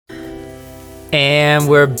And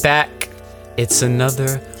we're back. It's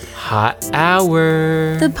another hot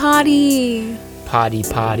hour. The potty. Potty.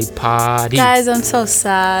 Guys, I'm so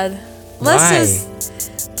sad. Let's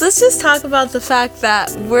just talk about the fact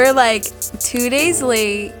that we're like 2 days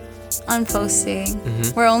late on posting.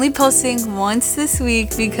 Mm-hmm. We're only posting once this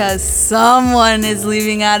week because someone is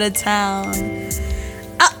leaving out of town.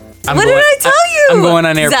 What did I tell you? I'm going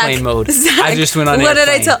on airplane mode. Zach, I just went on airplane. What did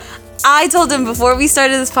I tell? I told him before we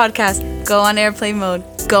started this podcast, go on airplane mode.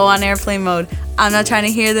 Go on airplane mode. I'm not trying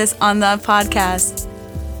to hear this on the podcast.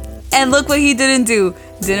 And look what he didn't do.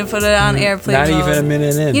 Didn't put it on airplane mode. Not even a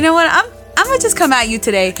minute in. You know what? I'm gonna just come at you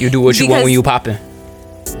today. You do what you want when you poppin'.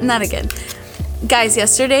 Not again. Guys,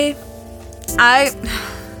 yesterday,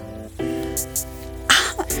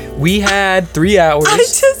 we had 3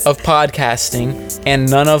 hours of podcasting, and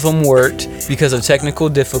none of them worked because of technical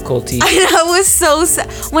difficulty. I was so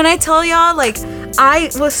sad. When I tell y'all, like,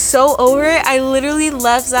 I was so over it. I literally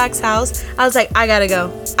left Zach's house. I was like, I gotta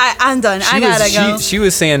go. I'm done. I gotta go. She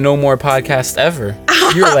was saying no more podcast ever.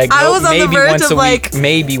 You were like, no, maybe once a week.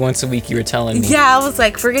 Maybe once a week, you were telling me. Yeah, I was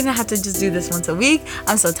like, we're gonna have to just do this once a week.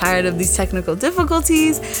 I'm so tired of these technical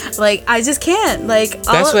difficulties. Like, I just can't. Like,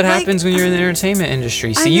 that's what happens when you're in the entertainment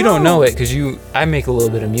industry. See, you don't know it because I make a little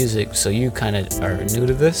bit of music, so you kind of are new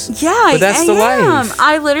to this. Yeah, but that's the life.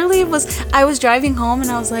 I literally was driving home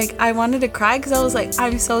and I was like, I wanted to cry because I was like,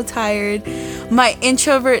 I'm so tired. My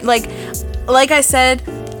introvert, like I said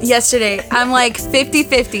yesterday, I'm like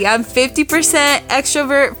 50-50. I'm 50%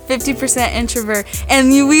 extrovert, 50% introvert. And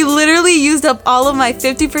we literally used up all of my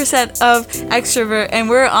 50% of extrovert and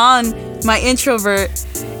we're on my introvert.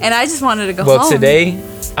 And I just wanted to go home. Well, today,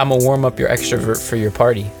 I'm going to warm up your extrovert for your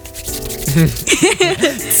party.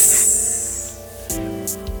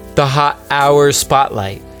 The hot hour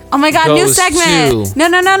spotlight. Oh my God, new segment. No.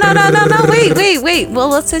 Wait. Well,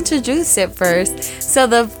 let's introduce it first. So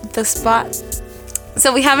the spot.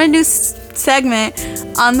 So we have a new segment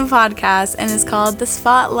on the podcast and it's called The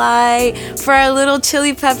Spotlight for our little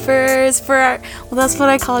chili peppers, that's what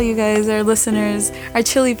I call you guys, our listeners, our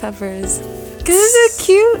chili peppers. Cause is it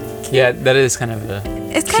cute? Yeah, that is kind of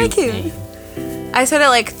it's kind of cute. Name. I said it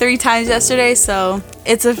like 3 times yesterday, so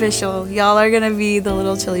it's official. Y'all are gonna be the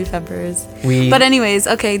little chili peppers. But anyways,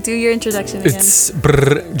 okay, do your introduction again. It's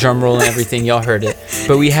drum roll and everything. Y'all heard it.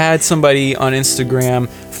 But we had somebody on Instagram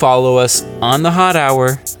follow us on the Hot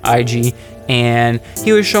Hour IG, and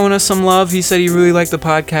he was showing us some love. He said he really liked the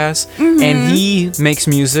podcast, and he makes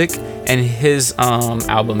music, and his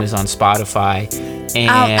album is on Spotify. And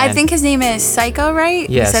I think his name is Psycho, right?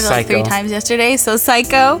 Yeah, you said it like Psycho. 3 times yesterday. So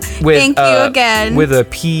Psycho, thank you again. With a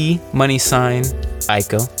P money sign,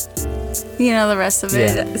 Iko. You know the rest of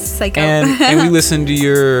it, yeah. Psycho. And we listened to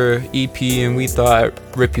your EP and we thought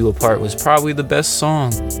Rip You Apart was probably the best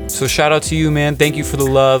song. So shout out to you, man. Thank you for the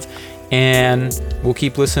love. And we'll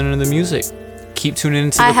keep listening to the music. Keep tuning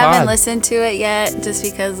into the pod. I haven't listened to it yet just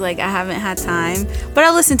because like I haven't had time. But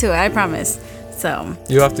I'll listen to it, I promise. So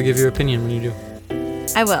you'll have to give your opinion when you do.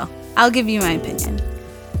 I will. I'll give you my opinion.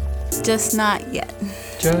 Just not yet.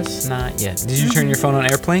 Just not yet. Did you turn your phone on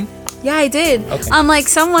airplane? Yeah, I did. Okay. I'm like,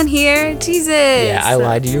 someone here? Jesus. Yeah, I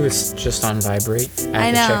lied to you. It's just on vibrate.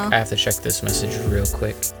 I know. I have to check this message real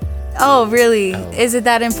quick. Oh, really? Oh. Is it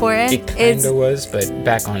that important? It kind of was, but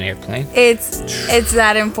back on airplane. It's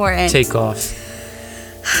that important. Take off.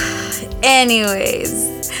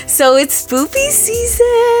 Anyways, so it's spoopy season.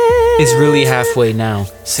 It's really halfway now.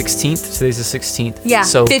 16th. Today's the 16th. Yeah.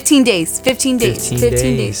 So 15 days. 15 days. 15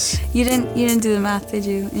 days. You didn't do the math, did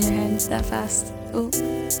you? In your head that fast? Ooh.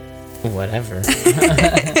 Whatever.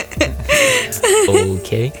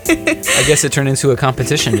 Okay. I guess it turned into a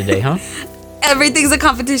competition today, huh? Everything's a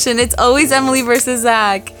competition. It's always Emily versus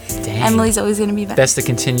Zach. Dang. Emily always gonna be back. That's the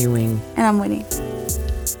continuing. And I'm winning.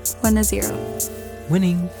 1-0.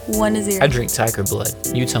 Winning. 1-0. I drink tiger blood.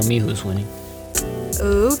 You tell me who's winning.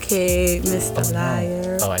 Okay, Mr.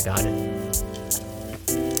 Liar. Oh, I got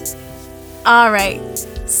it. All right.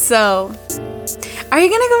 So, are you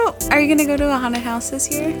gonna go to a haunted house this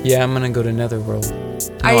year? Yeah, I'm gonna go to Netherworld.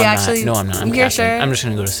 Are you actually? No, I'm not. You're sure? I'm just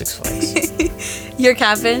gonna go to Six Flags. You're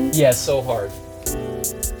capping? Yeah, so hard.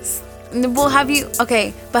 Well, have you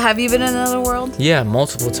been in Netherworld? Yeah,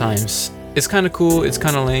 multiple times. It's kind of cool. It's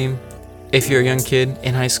kind of lame. If you're a young kid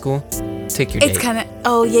in high school, take your date. It's kind of,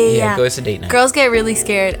 yeah. Go, it's a date night. Girls get really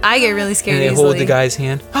scared. I get really scared and they easily. hold the guy's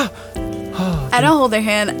hand. I don't hold their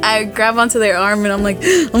hand. I grab onto their arm and I'm like,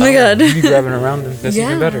 oh my God. You be grabbing around them. That's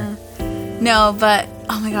even better. No, but,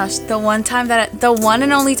 oh my gosh, the one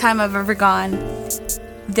and only time I've ever gone,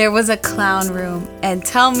 there was a clown room. And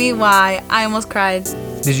tell me why. I almost cried.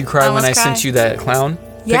 Did you cry when I sent you that clown?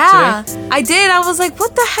 Yeah, today? I did. I was like,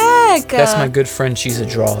 what the heck? That's my good friend. She's a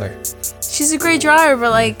drawer. She's a great drawer,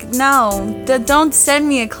 but like, no, don't send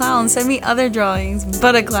me a clown. Send me other drawings,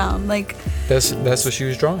 but a clown. Like, That's what she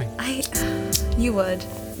was drawing. You would.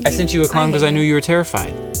 I sent you a clown because I knew you were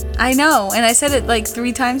terrified. I know, and I said it like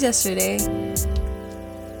 3 times yesterday.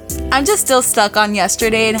 I'm just still stuck on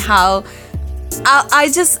yesterday and how I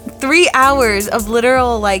just 3 hours of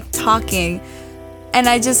literal like talking, and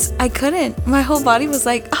I couldn't. My whole body was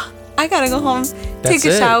like, oh, I gotta go home, take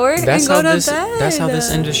a shower, and go to bed. That's how this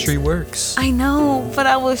industry works. I know, but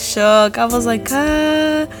I was shook. I was like,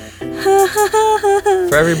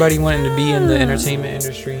 For everybody wanting to be in the entertainment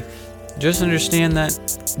industry, just understand that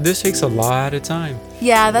this takes a lot of time.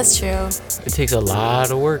 Yeah, that's true. It takes a lot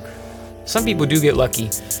of work. Some people do get lucky,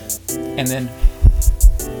 and then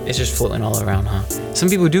it's just floating all around, huh? Some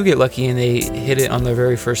people do get lucky and they hit it on their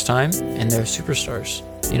very first time, and they're superstars,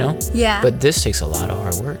 you know? Yeah. But this takes a lot of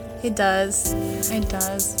hard work. It does. It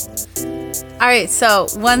does. All right, so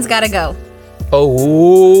one's gotta go. Oh.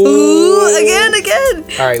 Ooh, again.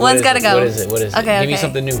 All right, one's gotta go. What is it? Okay, Give me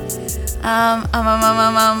something new.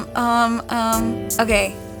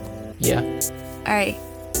 Okay. Yeah. All right.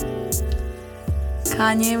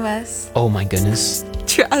 Kanye West, Oh my goodness.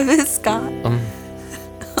 Travis Scott,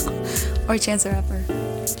 or Chance the Rapper.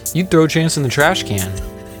 You'd throw Chance in the trash can.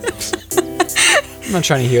 I'm not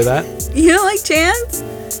trying to hear that. You don't like Chance?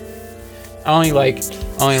 I only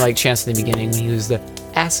like Chance in the beginning when he was the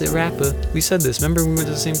acid rapper. We said this. Remember we went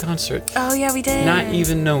to the same concert? Oh yeah, we did. Not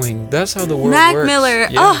even knowing. That's how the world Mac works. Miller.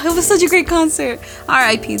 Yeah. Oh, it was such a great concert.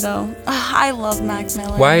 R.I.P. though. Oh, I love Mac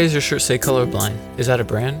Miller. Why does your shirt say Colorblind? Is that a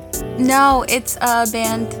brand? No, it's a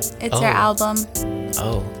band. It's their Oh. album,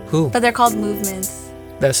 Oh, who? but they're called Movements.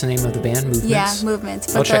 That's the name of the band, Movements? Yeah, Movements.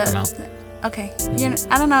 But I'll check them out. Okay.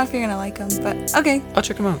 I don't know if you're gonna like them, but okay. I'll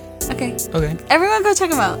check them out. Okay. Okay. Everyone go check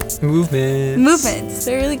them out. Movements. Movements.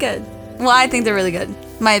 They're really good. Well, I think they're really good.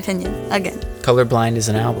 My opinion. Again. Colorblind is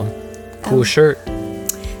an album. Cool Oh. shirt.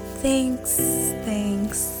 Thanks.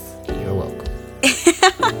 You're welcome.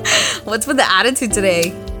 What's with the attitude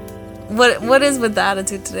today? What is with the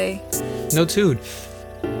attitude today? No toot.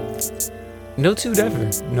 No toot ever.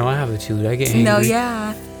 No, I have a toot. I get angry. No,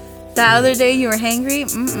 yeah. The other day you were hangry?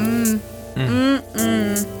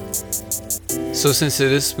 So since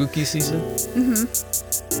it is spooky season,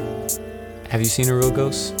 have you seen a real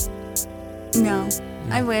ghost? No.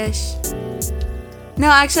 I wish. No,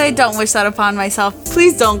 actually I don't wish that upon myself.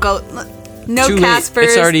 Please don't go. No Too late. Caspers.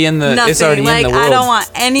 It's already in the- nothing. it's already in like, the I world. don't want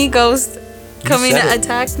any ghost coming said to it.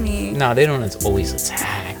 attack me. No, they don't always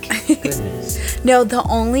attack. Goodness. No, the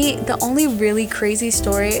only really crazy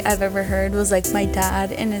story I've ever heard was like my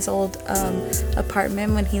dad in his old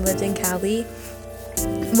apartment when he lived in Cali.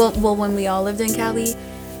 Well, when we all lived in Cali,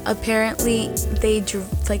 apparently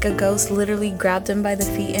like a ghost literally grabbed him by the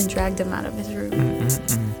feet and dragged him out of his room.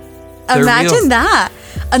 They're Imagine real. that.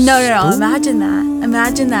 No. Imagine that.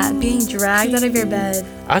 Imagine that being dragged out of your bed.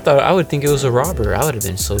 I would think it was a robber. I would have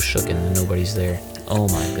been so shooken that nobody's there. Oh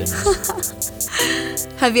my goodness.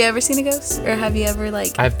 Have you ever seen a ghost, or have you ever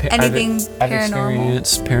like anything I've paranormal?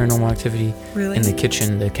 experienced paranormal activity. Really? In the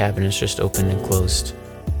kitchen, the cabinets just opened and closed.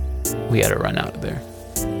 We had to run out of there.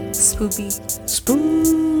 Spoopy.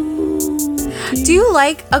 Spooky. Do you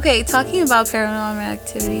like, okay, talking about paranormal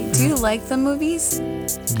activity, do you like the movies?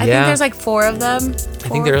 I think there's like 4 of them. I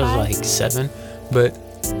think there was like 7, but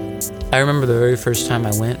I remember the very first time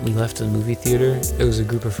I went, we left the movie theater. It was a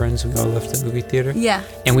group of friends. We all left the movie theater. Yeah.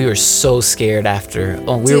 And we were so scared after.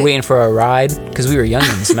 Oh, we were Dude. wait for our ride because we were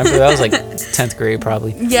youngins. Remember, that was like 10th grade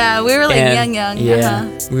probably. Yeah, we were like And, young. Yeah,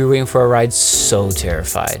 we were waiting for our ride, so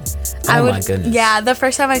terrified. Oh my goodness. Yeah, the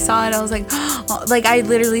first time I saw it, I was like, like I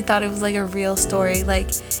literally thought it was like a real story. Like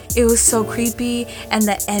it was so creepy, and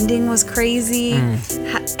the ending was crazy,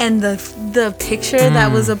 and the picture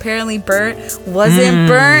that was apparently burnt wasn't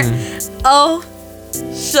burnt. Oh,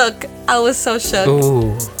 shook. I was so shook.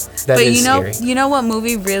 Ooh, that But is you scary. know what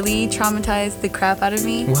movie really traumatized the crap out of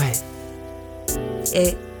me? What?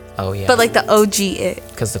 It. Oh yeah. But like the OG It.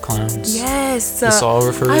 because the clowns. Yes. This all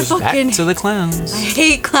refers back to the clowns. I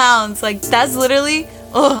hate clowns. Like that's literally.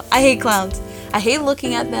 Oh, I hate clowns. I hate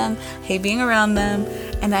looking at them. I hate being around them,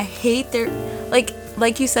 and I hate their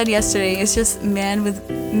like you said yesterday. It's just men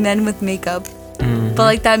with makeup. But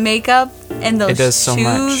like that makeup and those It does so shoes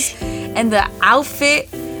much. and the outfit,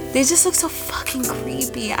 they just look so fucking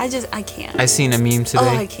creepy. I can't. I seen a meme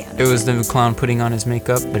today. I can't. It was the clown putting on his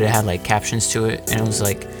makeup, but it had like captions to it, and it was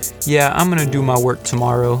like, "Yeah, I'm gonna do my work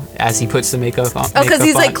tomorrow." As he puts the makeup on. Oh, because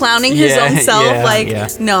he's like clowning his own self. Yeah, like, yeah.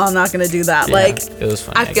 no, I'm not gonna do that. Yeah, like, it was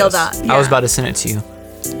funny. I feel guess. that, I was yeah. about to send it to you.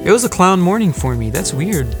 It was a clown morning for me. That's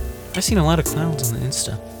weird. I've seen a lot of clowns on the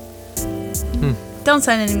Insta. Don't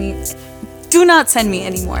send it to me. Do not send me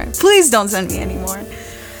anymore. Please don't send me anymore.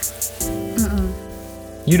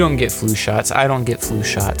 You don't get flu shots. I don't get flu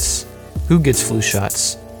shots. Who gets flu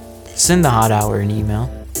shots? Send the Hot Hour an email.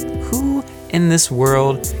 Who in this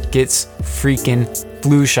world gets freaking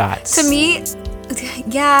flu shots? To me,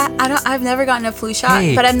 yeah, I've never gotten a flu shot,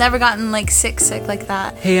 Hey. but I've never gotten like sick like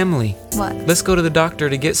that. Hey, Emily. What? Let's go to the doctor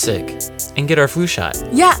to get sick and get our flu shot.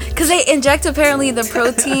 Yeah, because they inject apparently the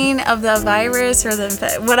protein of the virus or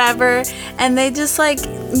the whatever, and they just like,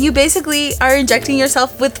 you basically are injecting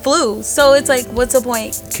yourself with flu. So it's like, what's the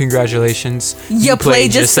point? Congratulations. You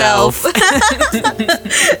played yourself.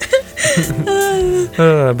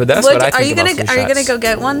 But that's what I think are you about gonna flu Are you gonna shots. go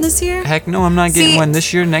get one this year? Heck no, I'm not getting See- one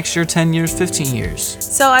this year, next year, 10 years, 15 years.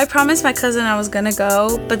 So I promised my cousin I was gonna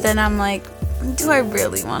go, but then I'm like, do I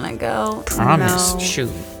really want to go? Promise. No.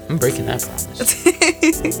 Shoot. I'm breaking that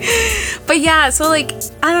promise. But yeah, so like,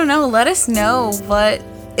 I don't know. Let us know. What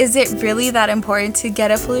is it really that important to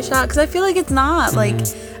get a flu shot? Because I feel like it's not. Like,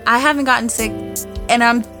 I haven't gotten sick, and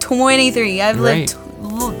I'm 23. I've lived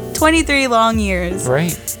 23 long years.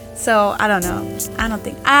 Right. So I don't know.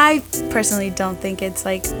 I personally don't think it's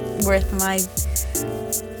like worth my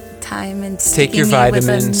time and Take your sticking me with a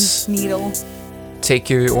vitamins. needle. Take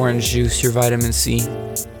your orange juice, your vitamin C,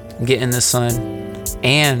 get in the sun,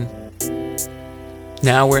 and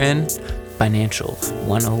now we're in Financial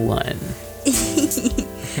 101.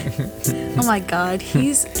 Oh my God,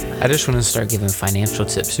 he's. I just want to start giving financial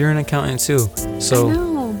tips. You're an accountant too, so I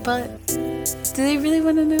know, but do they really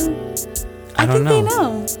want to know? I don't think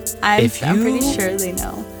know. they know. I'm pretty you- sure they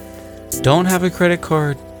know. don't have a credit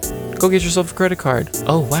card. Go get yourself a credit card.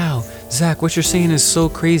 Oh wow, Zach, what you're saying is so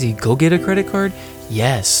crazy. Go get a credit card?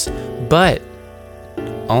 Yes, but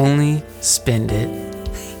only spend it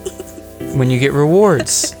when you get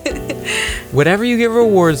rewards. Whatever you get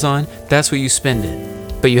rewards on, that's what you spend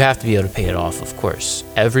it. But you have to be able to pay it off, of course,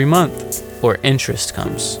 every month, or interest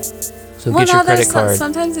comes. So get your credit card.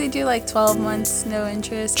 Sometimes they do like 12 months no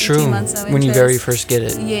interest, 18 True, months no interest. when you very first get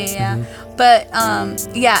it. Yeah. But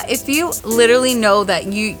yeah, if you literally know that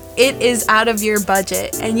it is out of your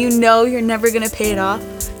budget and you know you're never gonna pay it off,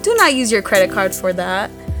 do not use your credit card for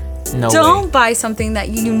that. No Don't way. buy something that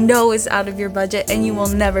you know is out of your budget and you will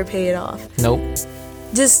never pay it off. Nope.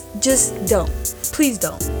 Just don't. Please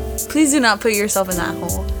don't. Please do not put yourself in that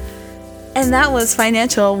hole. And that was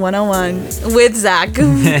Financial 101 with Zach.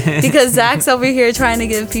 Because Zach's over here trying to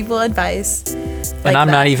give people advice. And I'm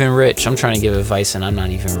not even rich. I'm trying to give advice and I'm not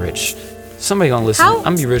even rich. Somebody gonna listen. I'm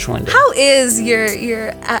gonna be rich one day. How is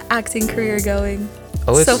your acting career going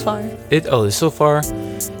so far? So far,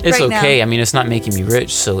 it's Right now. okay. I mean, it's not making me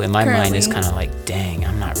rich, so in my mind, it's Currently. kind of like, dang,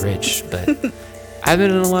 I'm not rich, but I've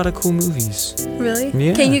been in a lot of cool movies. Really?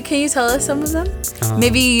 Yeah. Can you tell us some of them?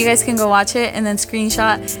 Maybe you guys can go watch it and then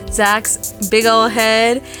screenshot Zach's big old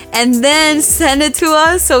head and then send it to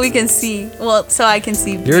us so we can see. Well, so I can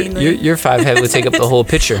see. Your 5 head would take up the whole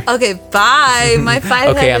picture. Okay, bye. My 5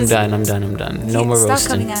 Okay, head I'm is- done. No more Stop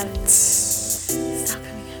roasting. coming at it. Stop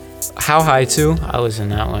coming at it. How High too? I was in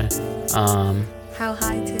that one. How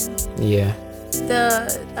high too? Yeah.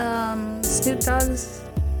 The Snoop Dogg's.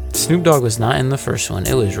 Snoop Dogg was not in the first one.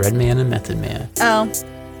 It was Redman and Method Man. Oh.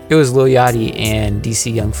 It was Lil Yachty and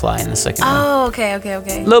DC Young Fly in the second one. Oh,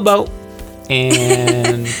 okay. Lil Bo.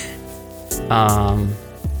 And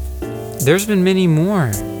there's been many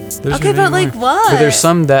more. Okay, but like what? But there's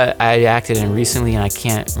some that I acted in recently and I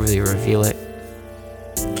can't really reveal it.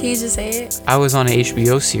 Can you just say it? I was on an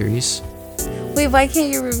HBO series. Wait, why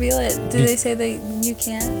can't you reveal it? Did they say that you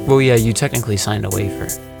can't? Well, yeah, you technically signed a waiver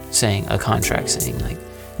saying, a contract saying, like,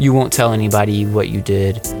 you won't tell anybody what you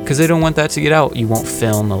did because they don't want that to get out. You won't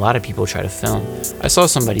film. A lot of people try to film. I saw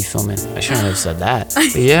somebody filming. I shouldn't have said that.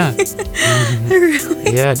 But yeah.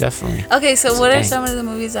 Really? Yeah, definitely. Okay, so what are Dang. some of the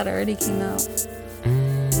movies that already came out?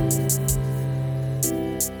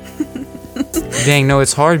 Dang, no,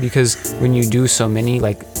 it's hard because when you do so many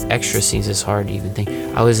like extra scenes, it's hard to even think.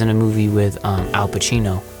 I was in a movie with Al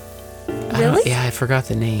Pacino. Really? Yeah, I forgot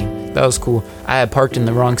the name. That was cool. I had parked in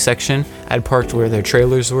the wrong section. I had parked where their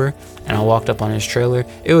trailers were, and I walked up on his trailer.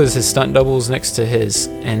 It was his stunt doubles next to his,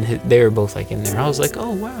 and they were both like in there. I was like,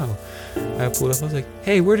 oh wow. I pulled up. I was like,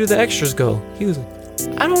 hey, where did the extras go? He was like,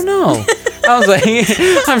 I don't know. I was like,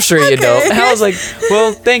 I'm sure you don't. And I was like,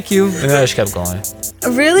 well, thank you. And I just kept going.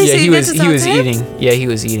 Really? Yeah, So he you was get to he was talk to him? eating. Yeah, he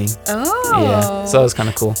was eating. Oh. Yeah, so that was kind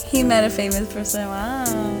of cool. He met a famous person.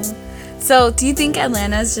 Wow. So, do you think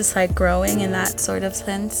Atlanta is just like growing in that sort of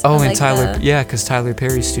sense? Oh, and Like Tyler, yeah, because Tyler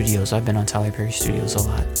Perry Studios. I've been on Tyler Perry Studios a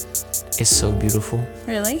lot. It's so beautiful.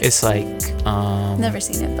 Really? It's like Never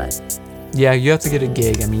seen it, but yeah, you have to get a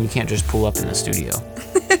gig. I mean, you can't just pull up in the studio.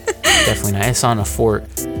 Definitely not. It's on a fort,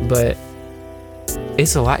 but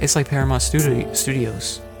it's a lot. It's like Paramount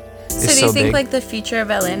Studios. So do you think like the future of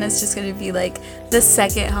Atlanta is just gonna be like the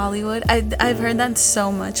second Hollywood? I've heard that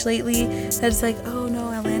so much lately that it's like, oh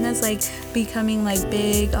no, Atlanta's like becoming like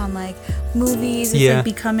big on like movies. It's like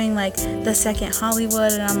becoming like the second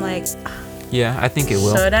Hollywood, and I'm like, yeah, I think it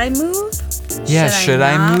will. Should I move? Yeah, should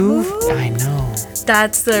I move? I know.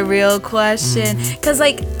 That's the real question. Cause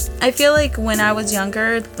like I feel like when I was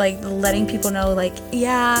younger, like letting people know like,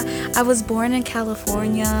 yeah, I was born in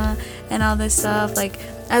California and all this stuff. Like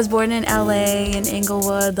I was born in LA and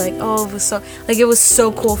Inglewood. Like, oh, it was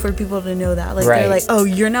so cool for people to know that. Like they're like, oh,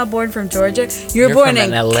 you're not born from Georgia. You're born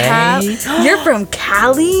in LA. You're from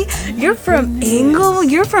Cali. You're from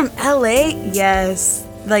Inglewood. You're from LA. Yes.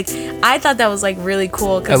 Like I thought that was like really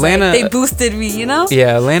cool because Atlanta, like, they boosted me, you know.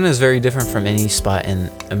 Yeah, Atlanta is very different from any spot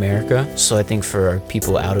in America. So I think for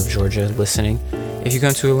people out of Georgia listening, if you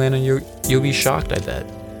come to Atlanta, you'll be shocked. I bet.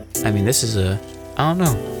 I mean, this is I don't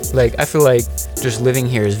know. Like I feel like just living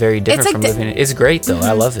here is very different from living. It's great though.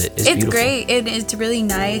 I love it. It's beautiful. Great. It's really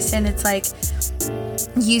nice, and it's like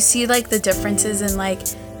you see like the differences in like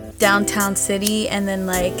downtown city and then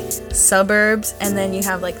like suburbs, and then you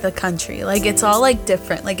have like the country. Like it's all like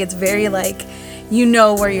different. Like it's very like you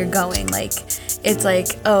know where you're going. Like it's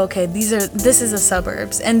like, oh, okay, this is the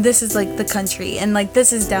suburbs, and this is like the country, and like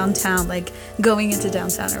this is downtown, like going into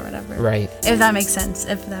downtown or whatever. Right. If that makes sense.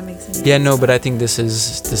 Yeah, no, but I think this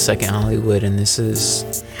is the second Hollywood, and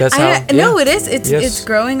that's how. No, it is. It's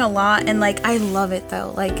growing a lot, and like I love it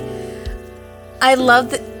though. Like I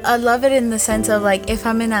love it in the sense of like if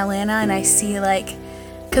I'm in Atlanta and I see like,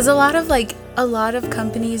 because a lot of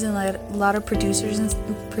companies and like a lot of producers and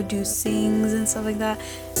producings and stuff like that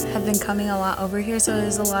have been coming a lot over here. So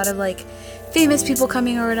there's a lot of like famous people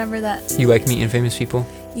coming or whatever that. You like meeting famous people?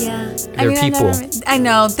 Yeah. They're people. I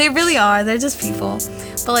know, they really are. They're just people.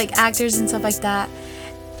 But like actors and stuff like that.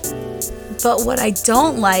 But what I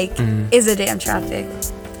don't like is the damn traffic.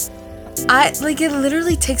 It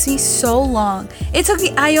literally takes me so long.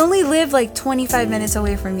 I only live like 25 minutes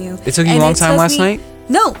away from you. It took you a long time last night?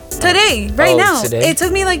 No, today, right now. Today? It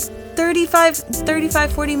took me like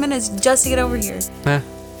 40 minutes just to get over here. A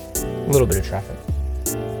little bit of traffic.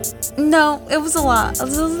 No, it was a lot. It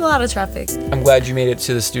was a lot of traffic. I'm glad you made it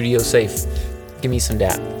to the studio safe. Give me some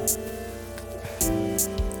dap.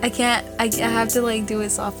 I can't. I have to like do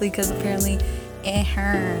it softly because apparently it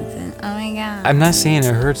hurts. And oh my god. I'm not saying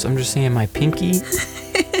it hurts. I'm just saying my pinky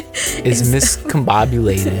is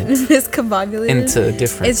miscombobulated. Miscombobulated into a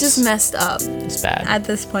difference. It's just messed up. It's bad. At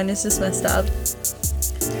this point, it's just messed up.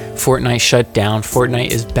 Fortnite shut down. Fortnite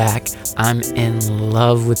is back. I'm in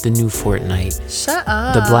love with the new Fortnite. Shut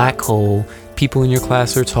up. The black hole. People in your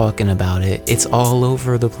class are talking about it. It's all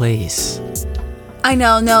over the place. I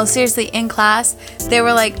know, no, seriously, in class, they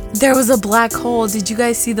were like, there was a black hole. Did you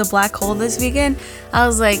guys see the black hole this weekend? I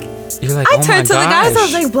was like, you're like, I turned to the guys, I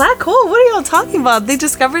was like, black hole? What are y'all talking about? They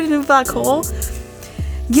discovered a new black hole?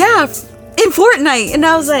 Yeah, in Fortnite. And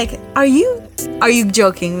I was like, are you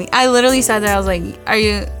joking me? I literally sat there, I was like, are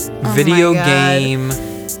you? Oh video game,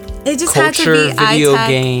 it just culture, had to be video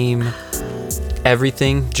game,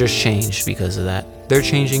 everything just changed because of that. They're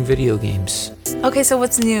changing video games. Okay, so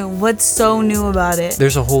what's new? What's so new about it?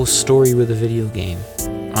 There's a whole story with a video game.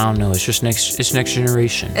 I don't know. It's just next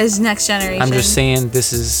generation. It's next generation. I'm just saying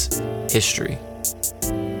this is history.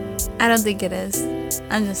 I don't think it is.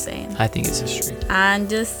 I'm just saying. I think it's history. I'm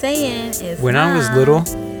just saying it's When not. I was little.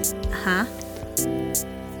 Huh?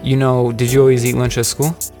 You know, did you always eat lunch at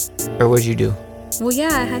school? Or what'd you do? Well, yeah,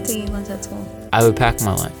 I had to eat lunch at school. I would pack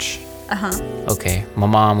my lunch. Uh-huh. Okay, my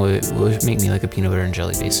mom would make me like a peanut butter and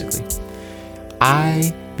jelly, basically.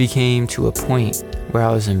 I became to a point where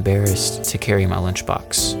I was embarrassed to carry my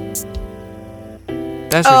lunchbox.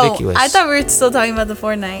 That's ridiculous. I thought we were still talking about the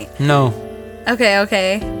Fortnite. No.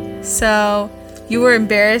 Okay. So, you were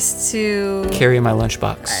embarrassed to carry my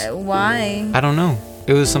lunchbox. Why? I don't know.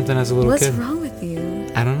 It was something as a little kid. What's wrong with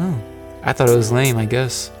you? I don't know. I thought it was lame, I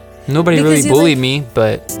guess. Nobody really bullied me,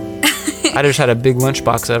 but I just had a big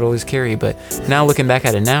lunchbox I'd always carry. But now looking back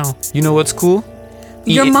at it now, you know what's cool?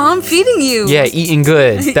 Your mom feeding you. Yeah, eating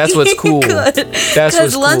good. That's what's cool.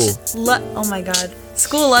 That's what's cool. Oh my god.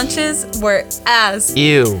 School lunches were ass.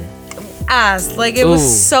 Ew. Ass. Like it was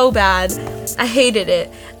so bad. I hated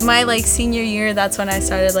it. My like senior year, that's when I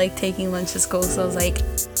started like taking lunch to school. So I was like,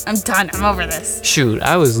 I'm done. I'm over this. Shoot,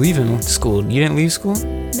 I was leaving school. You didn't leave school?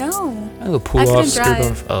 No. I would pull off, skirt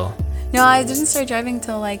off. Oh. No, I didn't start driving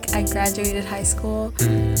until like I graduated high school.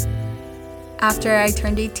 after I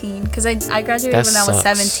turned 18, because I graduated That when I was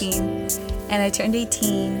sucks. 17, and I turned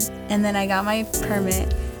 18, and then I got my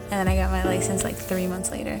permit, and then I got my license like 3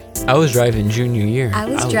 months later. I was driving junior year. I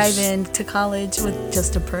was driving to college with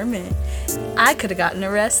just a permit. I could have gotten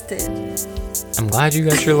arrested. I'm glad you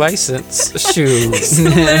got your license. Shoot.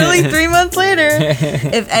 Literally 3 months later.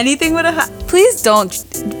 If anything would have please don't.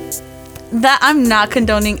 That I'm not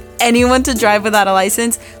condoning anyone to drive without a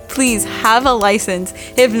license. Please have a license.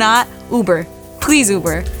 If not, Uber. Please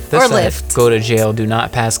Uber. That's or like, Lyft. go to jail. Do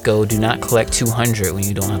not pass go. Do not collect 200 when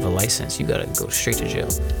you don't have a license. You gotta go straight to jail.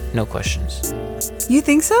 No questions. You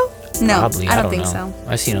think so? No, Probably. I don't think know. so.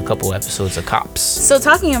 I've seen a couple episodes of Cops. So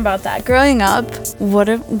talking about that, growing up, what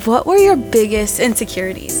were your biggest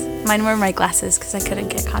insecurities? Mine were my glasses because I couldn't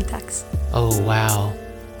get contacts. Oh wow,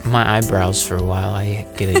 my eyebrows for a while. I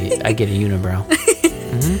get a unibrow.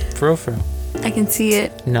 For real. I can see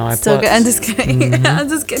it. No, I So good. plucked. I'm just kidding. I'm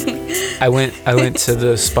just kidding. I went to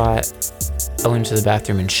the spot. I went to the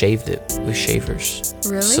bathroom and shaved it with shavers.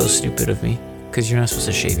 Really? So stupid of me. Because you're not supposed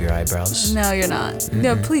to shave your eyebrows. No, you're not.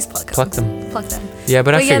 No, please pluck them. Pluck them. Pluck them. Yeah,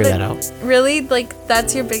 but I yeah, figured that out. Really? Like,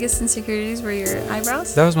 that's your biggest insecurities were your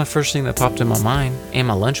eyebrows? That was my first thing that popped in my mind. And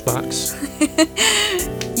my lunchbox.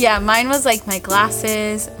 Yeah, mine was like my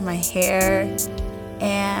glasses, my hair,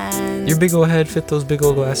 and... Your big old head fit those big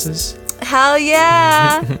old glasses? Hell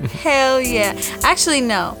yeah. Hell yeah. Actually,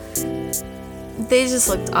 no. They just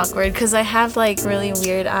looked awkward because I have like really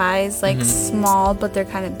weird eyes, like small, but they're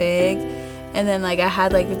kind of big. And then like I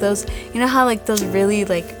had like those, you know how like those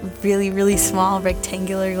really small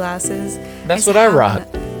rectangular glasses? That's what I rock.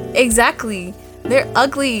 Exactly. They're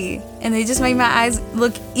ugly. And they just make my eyes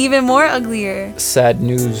look even more uglier. Sad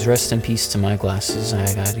news. Rest in peace to my glasses.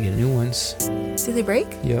 I gotta get new ones. Do they break?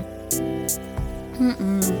 Yep.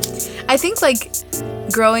 I think like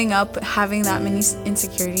growing up having that many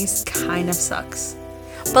insecurities kind of sucks,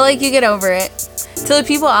 but like you get over it. To the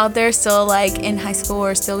people out there still like in high school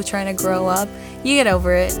or still trying to grow up, you get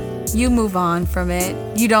over it. You move on from it.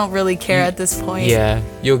 You don't really care at this point. Yeah,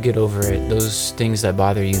 you'll get over it. Those things that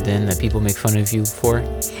bother you then that people make fun of you for.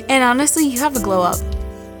 And honestly, you have a glow up.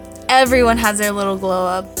 Everyone has their little glow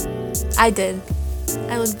up. I did.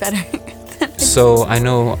 I look better. So I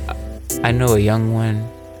know a young one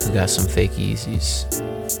who got some fake Yeezys.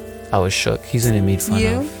 I was shook. He's gonna made fun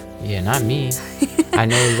You? of. Yeah, not me. I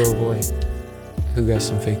know a little boy who got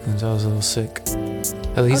some fake ones. I was a little sick.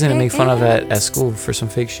 Hell, he's gonna Okay, make fun of and? at school for some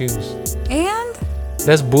fake shoes. And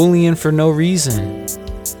That's bullying for no reason.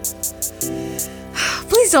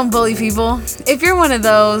 please don't bully people. If you're one of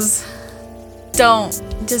those, don't.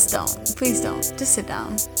 Just don't. Please don't. Just sit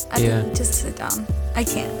down. Just sit down. I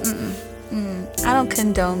can't. I don't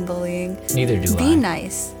condone bullying. Neither do Be I.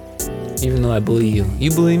 nice. Even though I bully you.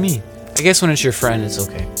 You bully me. I guess when it's your friend, it's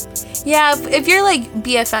okay. Yeah, if you're like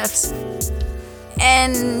BFFs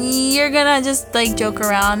and you're gonna just like joke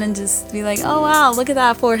around and just be like, oh wow, look at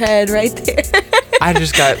that forehead right there. I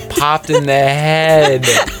just got popped in the head.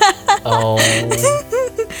 Oh.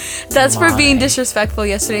 That's for being My. disrespectful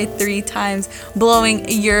yesterday 3 times, blowing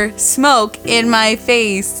your smoke in my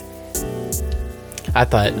face. I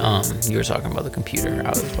thought you were talking about the computer. I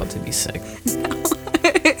was about to be sick.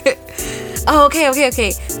 Oh, okay.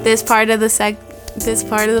 This part of the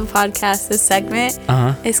podcast, this segment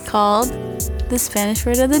is called the Spanish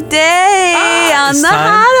word of the day on it's the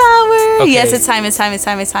time? hot hour. Okay. Yes, it's time.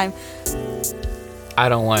 I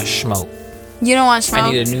don't want smoke. You don't want smoke.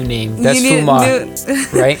 I need a new name. That's You need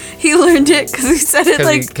Fumar, new- right? He learned it because we said it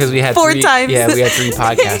like Because we had 4 3, times. Yeah, we had 3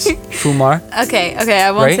 podcasts. Fumar. Okay,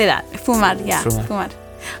 I won't Right? say that. Fumar, yeah. Fumar. Fumar.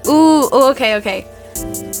 Ooh, okay.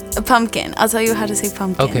 A pumpkin. I'll tell you how to say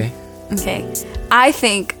pumpkin. Okay. I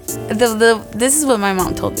think this is what my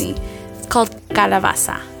mom told me. It's called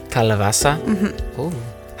calabaza. Calabaza? Oh.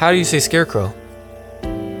 How do you say scarecrow?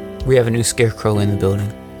 We have a new scarecrow in the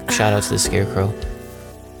building. Shout out to the scarecrow.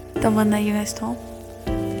 The one that you guys told?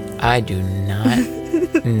 I do not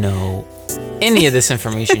know any of this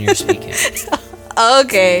information you're speaking.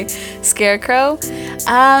 Okay. Scarecrow.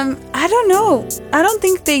 I don't know. I don't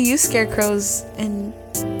think they use scarecrows in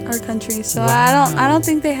our country, so Wow. I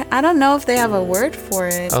don't know if they have a word for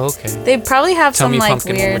it. Oh, okay. They probably have Tell some me like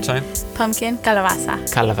pumpkin weird one more time. pumpkin. Calabaza.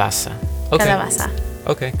 Calabaza. Okay. Calabaza.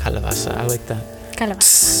 Okay, calabaza. I like that.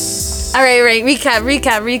 Calabaza. All right.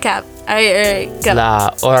 Recap. All right. Go. La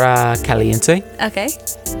hora caliente. Okay.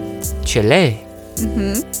 Chile.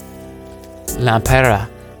 Lampara.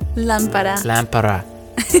 Lámpara.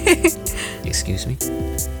 Excuse me.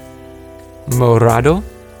 Morado,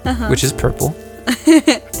 which is purple.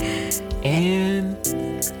 And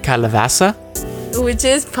calabaza, Which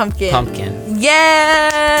is pumpkin. pumpkin.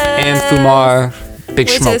 Yeah. And fumar, big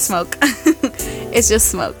Which smoke. is smoke. It's just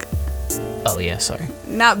smoke, Oh yeah, sorry.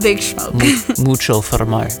 not big smoke. Mucho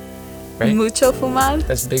fumar. Right? Mucho fumar?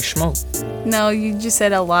 That's big smoke. No, you just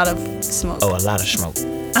said a lot of smoke. Oh, a lot of smoke.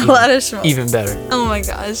 A lot of smoke. Even better. Oh my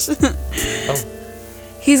gosh. Oh.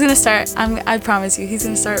 He's gonna start. I promise you. He's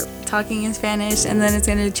gonna start talking in Spanish, and then it's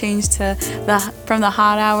gonna change to from the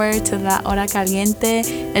hot hour to the hora caliente.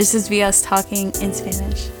 It's just be us talking in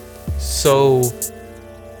Spanish. So,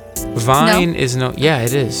 Vine is no. Yeah,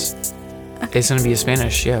 it is. It's gonna be a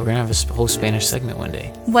Spanish. Yeah, we're gonna have a whole Spanish segment one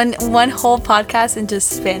day. One whole podcast in just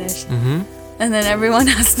Spanish, Mm-hmm. and then everyone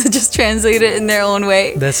has to just translate it in their own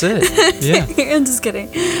way. That's it. Yeah. I'm just kidding.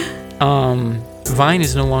 Vine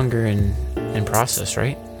is no longer in process,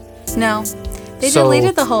 right? No, they So-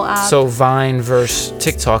 deleted the whole app. So Vine versus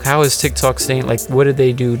TikTok. How is TikTok staying? Like, what did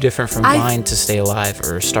they do different from Vine to stay alive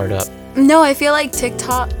or start up? No, I feel like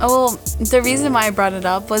TikTok. Oh, well, the reason why I brought it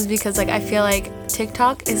up was because like I feel like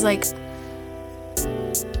TikTok is like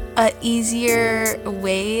a easier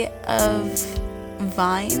way of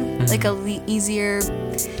Vine, like easier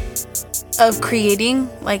of creating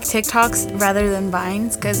like TikToks rather than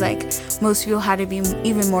Vines, because like most people had to be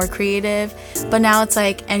even more creative. But now it's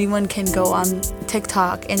like anyone can go on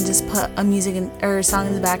TikTok and just put a music or a song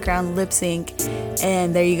in the background, lip sync,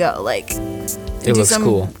 and there you go. Like It looks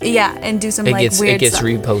cool. Yeah, and do some It like gets weird it gets stuff.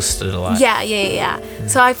 reposted a lot. Yeah.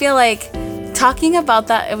 So I feel like talking about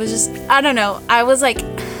that, it was just, I don't know. I was like,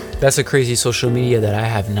 That's a crazy social media that I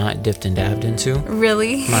have not dipped and dabbed into.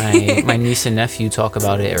 really? My niece and nephew talk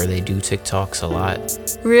about it, or they do TikToks a lot.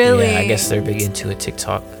 Really? Yeah, I guess they're big into it.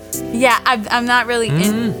 TikTok. Yeah, I'm not really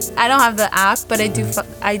in. I don't have the app, but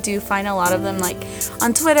I do find a lot of them like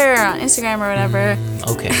on Twitter or on Instagram or whatever.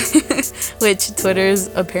 Okay. Which Twitter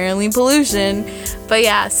is apparently pollution. But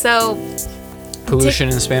yeah, so Pollution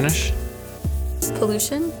in Spanish.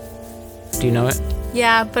 pollution. Do you know it?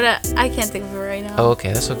 Yeah, but I can't think of it right now. Oh,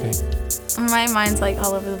 okay. That's okay. My mind's like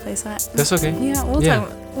all over the place. That's okay. Yeah, we'll Yeah.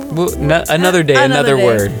 talk. Well, another day, another day.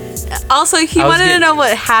 word. Also, he I was wanted to getting- know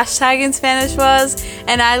what hashtag in Spanish was,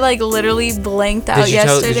 and I like literally blanked out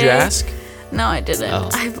yesterday. Did you ask? No, I didn't. Oh.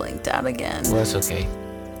 I blanked out again. Well, that's okay.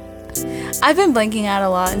 I've been blanking out a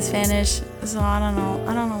lot in Spanish, so I don't know.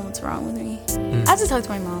 I don't know what's wrong with me. I have to talk to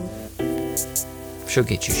my mom. She'll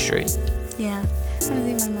get you straight. Yeah, I'm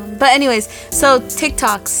gonna see my mom. But anyways, so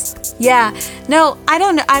TikToks. Yeah, no, I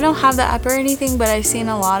don't know. I don't have the app or anything, but I've seen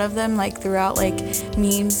a lot of them like throughout like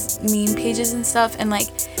meme pages and stuff, and like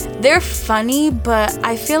they're funny. But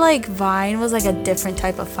I feel like Vine was like a different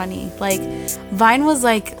type of funny. Like Vine was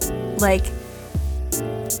like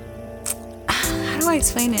how do I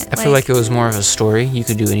explain it? I feel like it was more of a story. You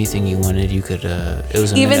could do anything you wanted. You could. It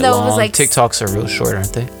was a Even minute though it long. was, like, TikToks are real short,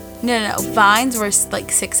 aren't they? no, Vines were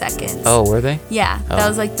like 6 seconds. Oh, were they? Yeah, that Oh.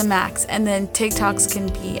 was like the max. And then TikToks can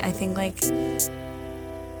be, I think, like,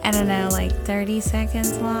 I don't know, like 30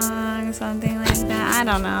 seconds long, something like that. I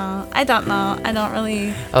don't know. I don't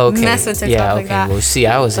really Okay. mess with TikTok yeah. like Okay. that. Well, see,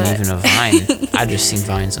 I wasn't But- even a Vine. I just seen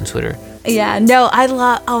Vines on Twitter. Yeah, no,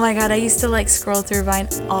 oh my God, I used to like scroll through Vine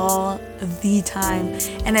all the time.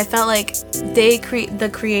 And I felt like the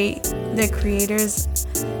creators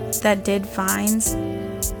that did Vines,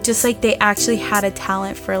 just like they actually had a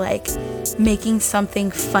talent for like making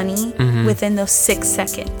something funny within those 6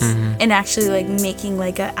 seconds and actually like making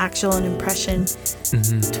like an actual impression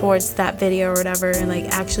towards that video or whatever, and like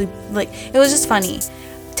actually like it was just funny.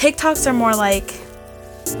 TikToks are more like,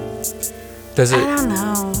 Does I it? don't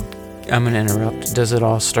know. I'm gonna interrupt. Does it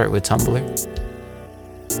all start with Tumblr?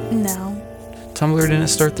 No, Tumblr didn't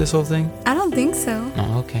start this whole thing? I don't think so.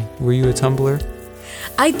 Oh, okay. Were you a Tumblr?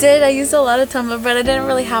 I did. I used a lot of Tumblr, but I didn't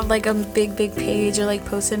really have like a big page or like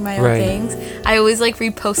posted my own Right. things. I always like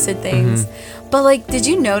reposted things. But like, did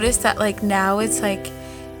you notice that like now it's like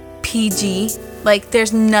PG? Like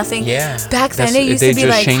there's nothing. Yeah. Back then That's- it used they to be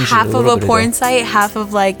just like changed it half a of little a bit porn ago. site, half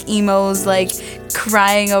of like emos like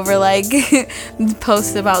crying over like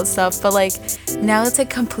posts about stuff. But like now it's like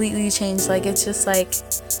completely changed. Like it's just like,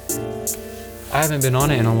 I haven't been on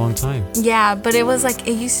it in a long time. yeah, but it was like,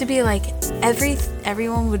 it used to be like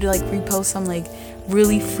everyone would like repost some like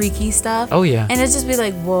really freaky stuff. Oh, yeah. And it'd just be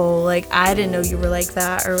like, whoa, like I didn't know you were like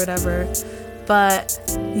that or whatever. But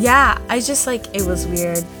yeah, I just like, it was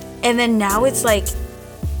weird. And then now it's like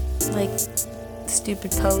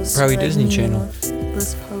stupid posts. Probably or, like, Disney Channel.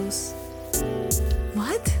 meaningless posts.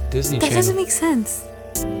 What? Disney That Channel. doesn't make sense.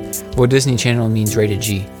 Well, Disney Channel means rated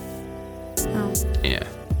G. Oh. Yeah.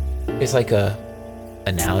 It's like a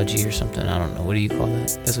analogy or something. I don't know. What do you call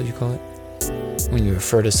that? That's what you call it? when you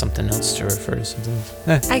refer to something else to refer to something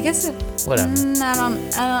else. I guess it. Whatever. I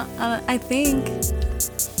don't.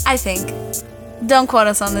 I think. Don't quote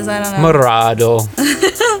us on this. I don't know. Morado.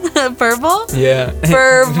 Purple. Yeah.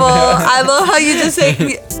 Purple. I love how you just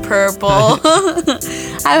say purple.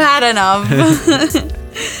 I've had enough.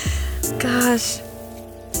 Gosh.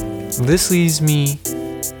 This leaves me.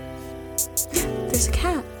 There's a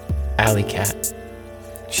cat. Alley cat.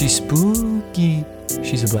 She's spooky.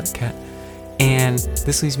 She's a black cat. And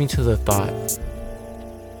this leads me to the thought.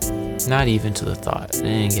 Not even to the thought. I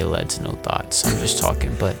didn't get led to no thoughts. I'm just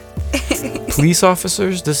talking. But police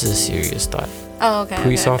officers, this is a serious thought. Oh, okay.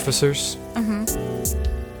 Police okay. officers,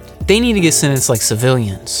 they need to get sentenced like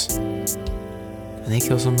civilians. And they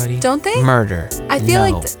kill somebody. Don't they? Murder. I feel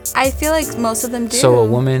like most of them do. So a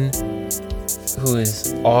woman who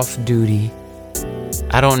is off duty.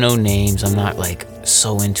 I don't know names. I'm not like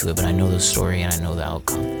so into it, but I know the story and I know the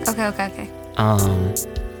outcome. Okay.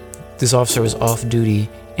 This officer was off duty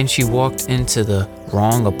and she walked into the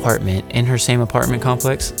wrong apartment in her same apartment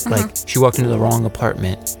complex. Like she walked into the wrong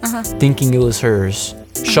apartment thinking it was hers,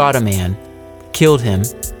 shot a man, killed him.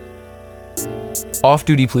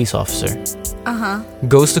 Off-duty police officer.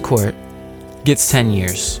 Goes to court, gets 10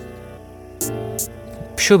 years.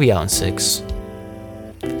 She'll be out in 6.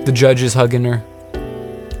 The judge is hugging her.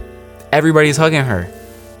 Everybody's hugging her.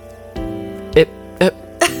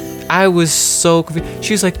 I was so confused.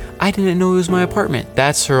 She was like, I didn't know it was my apartment.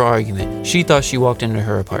 That's her argument. She thought she walked into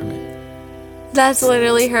her apartment. That's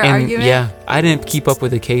literally her argument? Yeah, I didn't keep up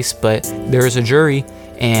with the case, but there was a jury,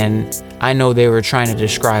 and I know they were trying to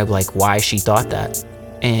describe like why she thought that.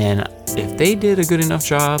 And if they did a good enough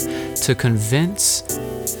job to convince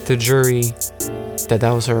the jury that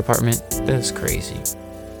that was her apartment, that's crazy.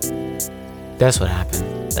 That's what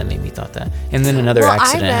happened. That made me thought that. And then another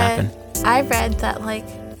accident happened. I read that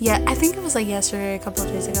I think it was like yesterday, a couple of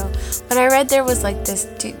days ago. But I read there was like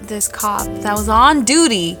this cop that was on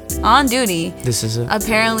duty. This is it.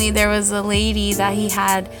 Apparently there was a lady that he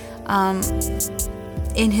had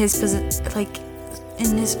in his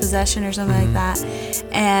possession or something like that.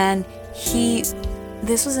 And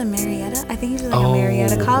this was in Marietta. I think he was like a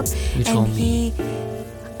Marietta cop. You told me.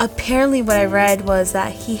 Apparently what I read was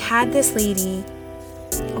that he had this lady,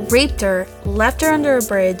 raped her, left her under a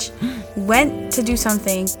bridge, went to do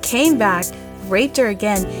something, came back, raped her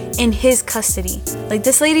again in his custody. Like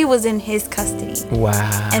this lady was in his custody.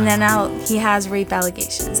 Wow. And then now he has rape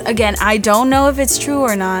allegations. Again, I don't know if it's true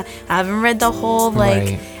or not. I haven't read the whole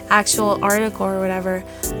actual article or whatever.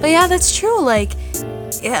 But yeah, that's true. Like,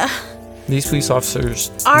 yeah. These police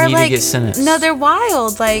officers are need to get sentenced. No, they're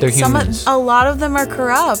wild. Like they're humans. A lot of them are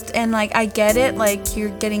corrupt, and like I get it. Like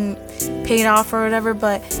you're getting paid off or whatever,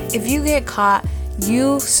 but if you get caught,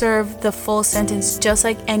 you serve the full sentence just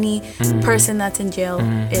like any person that's in jail.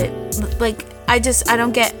 I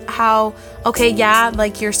don't get how,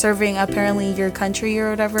 like you're serving apparently your country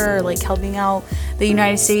or whatever, or like helping out the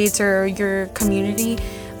United States or your community.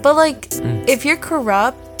 But like if you're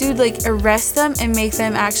corrupt, dude, like arrest them and make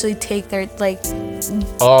them actually take their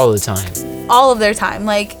all of their time.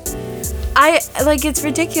 Like it's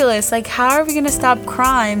ridiculous. Like how are we gonna stop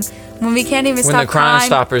crime when we can't even stop crime? When the Crime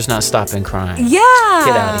Stopper's not stopping crime. Yeah.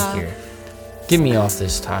 Get out of here. Get me off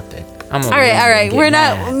this topic. All right. We're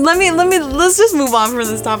not. Let's just move on from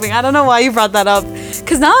this topic. I don't know why you brought that up,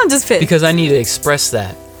 because now I'm just pissed. Because I need to express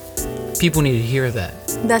that. People need to hear that.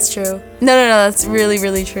 That's true. No. That's really,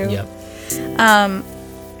 really true. Yep.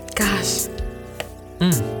 Gosh.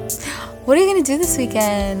 What are you gonna do this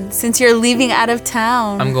weekend since you're leaving out of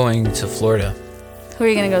town? I'm going to Florida. Who are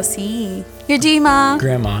you gonna go see? Your G-Ma.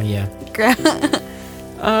 Grandma, yeah.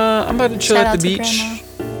 I'm about to chill at the beach.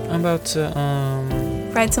 I'm about to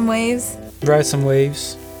ride some waves.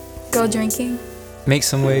 Go drinking. Make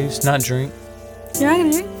some waves, not drink. You're not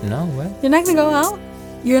gonna drink? No, what? You're not gonna go out?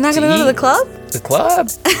 You're not gonna go to the club? The club?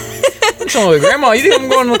 I'm chilling with Grandma. You think I'm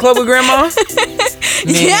going to the club with Grandma?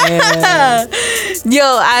 Man. Yeah.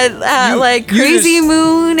 Yo, at Crazy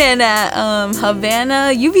Moon and at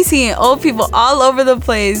Havana, you be seeing old people all over the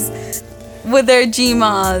place with their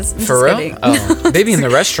G-Mas. For real? Oh, they be in the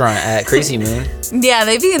restaurant at Crazy Moon. Yeah,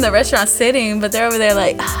 they be in the restaurant sitting, but they're over there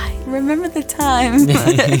like, remember the time.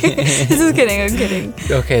 Just kidding, I'm kidding.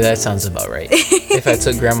 Okay, that sounds about right. If I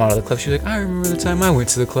took Grandma to the club, she'd be like, I remember the time I went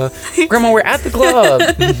to the club. Grandma, we're at the club.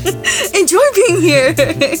 Enjoy being here.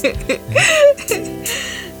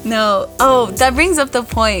 No. Oh, that brings up the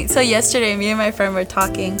point. So yesterday, me and my friend were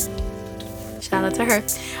talking. Shout out to her.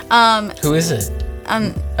 Who is it?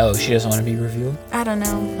 Oh, she doesn't want to be revealed? I don't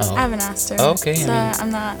know. Oh. I haven't asked her. Oh, okay. So I mean, I'm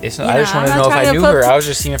not. I just want to know if I knew her. I was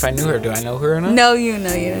just seeing if I knew her. Do I know her or not? No, you know.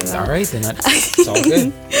 All right, then it's all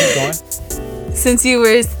good. Keep going. Since you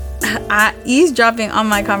were eavesdropping on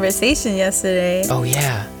my conversation yesterday. Oh,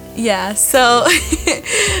 yeah. Yeah, so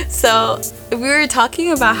we were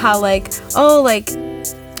talking about how like, oh, like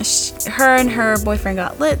her and her boyfriend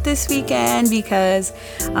got lit this weekend because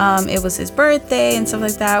it was his birthday and stuff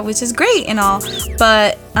like that, which is great and all,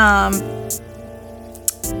 but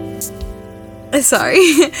sorry.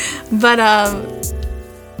 But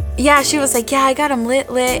yeah, she was like, yeah, I got him lit,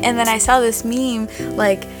 and then I saw this meme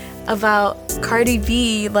like about Cardi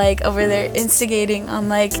B like over there instigating on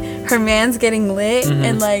like her man's getting lit,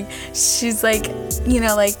 and like she's like, you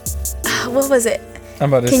know, like what was it?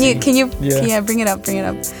 I'm about to Can see. you yeah, bring it up.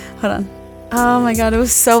 Hold on. Oh my god, it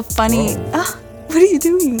was so funny. What are you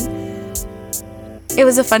doing? It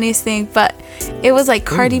was the funniest thing, but it was like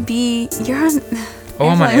Cardi B, you're on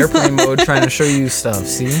I'm on airplane mode trying to show you stuff,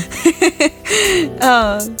 see?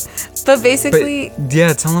 But basically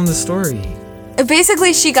yeah, tell them the story.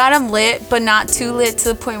 Basically, she got him lit, but not too lit to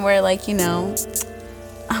the point where, like, you know,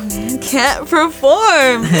 a man can't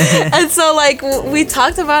perform. And so, like, we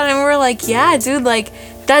talked about it, and we were like, yeah, dude, like,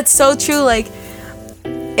 that's so true. Like,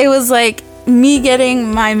 it was, like, me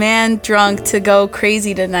getting my man drunk to go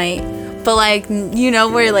crazy tonight. But, like, you know,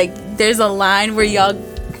 where, like, there's a line where y'all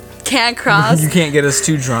can't cross. You can't get us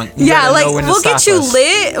too drunk. Yeah, like, we'll get you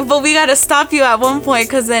lit, but we gotta stop you at one point,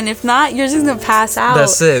 because then if not, you're just gonna pass out.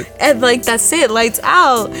 That's it. And, like, that's it. Lights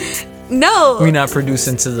out. No. We're not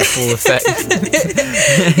producing to the full effect.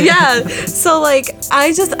 Yeah. So, like,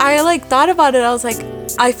 I like, thought about it. I was like,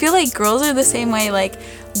 I feel like girls are the same way. Like,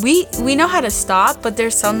 we know how to stop, but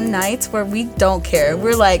there's some nights where we don't care.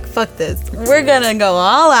 We're like, fuck this. We're gonna go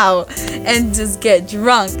all out and just get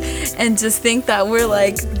drunk and just think that we're,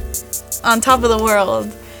 like, on top of the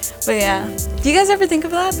world. But yeah, do you guys ever think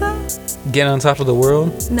of that though? Get on top of the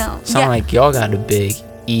world? No. Sound like y'all got a big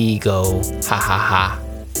ego. Ha ha ha.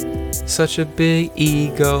 Such a big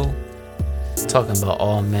ego. Talking about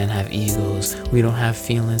all men have egos. We don't have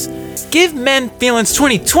feelings. Give men feelings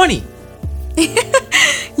 2020.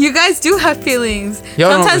 You guys do have feelings.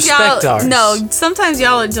 Y'all don't respect ours. No, sometimes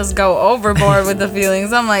y'all just go overboard with the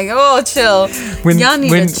feelings. I'm like, oh, chill. Y'all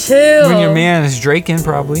need to chill. When your man is draking,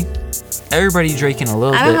 probably. Everybody draking a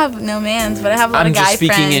little bit. I don't have no mans, but I have a lot of guy friends. I'm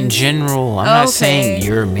just speaking in general. I'm not saying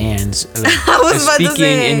your mans. I was about to say.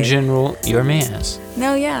 Speaking in general, your mans.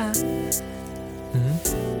 No, yeah.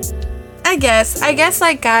 I guess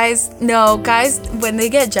like guys, when they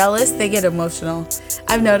get jealous, they get emotional.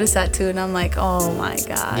 I've noticed that too, and I'm like, oh my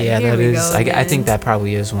god. Yeah, that is. I think that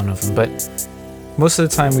probably is one of them. But most of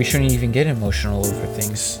the time, we shouldn't even get emotional over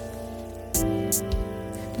things.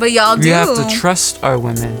 But y'all do. We have to trust our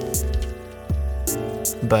women.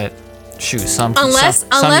 But shoot, unless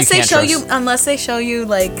they show you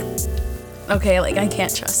like, okay, like I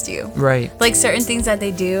can't trust you. Right. Like certain things that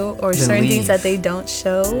they do or then certain leave. things that they don't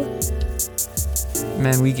show.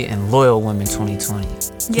 Man, we getting loyal women 2020.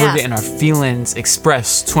 Yeah. We're getting our feelings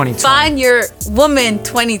expressed 2020. Find your woman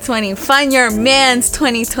 2020. Find your man's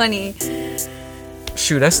 2020.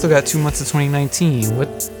 Shoot, I still got 2 months of 2019.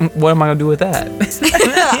 What am I gonna do with that?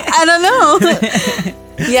 I don't know.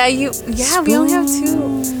 We only have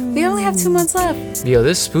 2. We only have 2 months left. Yo,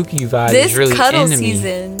 this spooky vibe is really cuddle into me.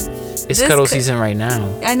 season. It's cuddle season right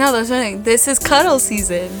now. I know, that's right. This is cuddle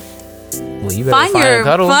season. Well, you better find a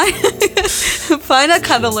cuddle. Find a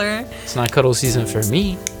cuddler. It's not cuddle season for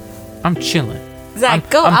me. I'm chilling. Zach,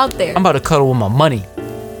 go out there. I'm about to cuddle with my money.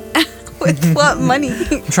 With what money?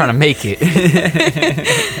 I'm trying to make it.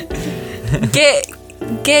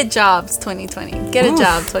 Get jobs 2020. Get a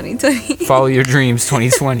job 2020. Follow your dreams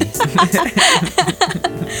 2020.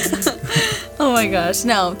 Oh my gosh.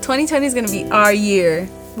 No, 2020 is going to be our year.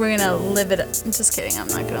 We're going to live it up. I'm just kidding. I'm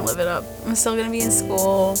not going to live it up. I'm still going to be in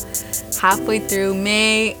school. Halfway through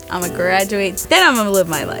May, I'm going to graduate. Then I'm going to live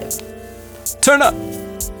my life. Turn up.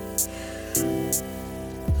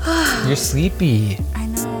 You're sleepy. I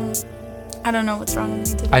know. I don't know what's wrong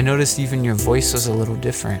with me today. I noticed even your voice was a little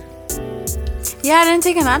different. Yeah, I didn't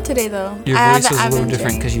take a nap today though. Your voice was a little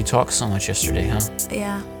different because you talked so much yesterday, huh?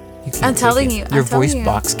 Yeah. I'm telling you. Your voice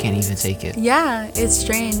box can't even take it. Yeah, it's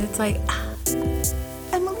strained. It's like,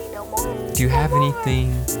 Emily, no more. Do you have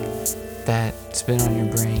anything that's been on your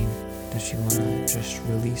brain that you want to just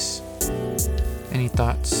release? Any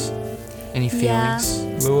thoughts? Any feelings?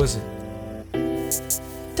 Yeah. What was it?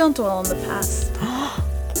 Don't dwell on the past.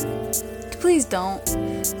 Please don't.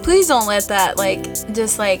 Please don't let that, like,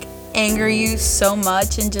 just, like, anger you so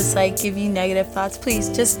much and just, like, give you negative thoughts. Please,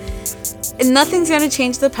 just nothing's gonna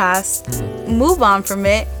change the past. Move on from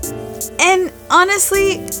it. And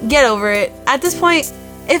honestly, get over it. At this point,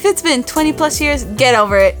 if it's been 20 plus years, get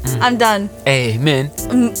over it. I'm done. Amen.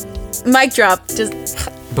 Mic drop. Just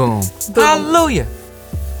Boom. Boom. Hallelujah.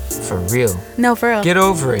 For real. no, for real. Get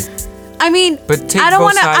over it. I mean, But take I don't both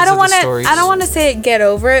want to. sides I don't of the want to. stories. I don't want to say get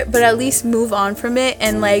over it, but at least move on from it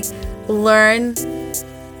and like learn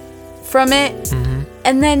from it. Mm-hmm.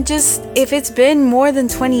 And then just if it's been more than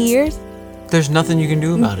 20 years, There's nothing you can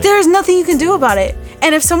do about it. there's nothing you can do about it.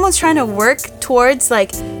 And if someone's trying to work towards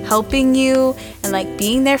like helping you and like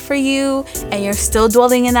being there for you, and you're still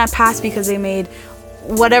dwelling in that past because they made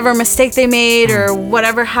whatever mistake they made or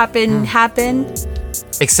whatever happened,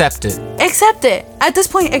 Accept it. accept it. At this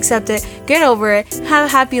point, accept it. Get over it. Have a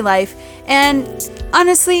happy life. And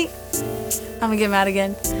honestly, I'm gonna get mad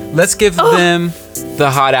again. Let's give them the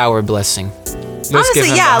hot hour blessing. Let's give Honestly,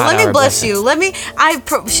 them yeah. the hot Let me hour bless blessing. you. Let me.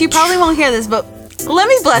 She probably won't hear this, but let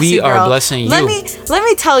me bless We you, girl. are blessing Let you.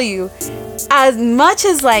 me tell you. As much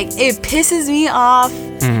as like it pisses me off,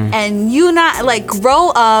 Mm-hmm. and you not like grow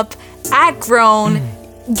up, act grown,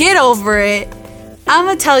 Mm-hmm. get over it. I'm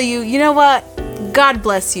gonna tell you. You know what? God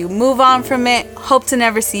bless you. Move on from it. Hope to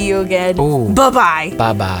never see you again. Ooh. Bye bye.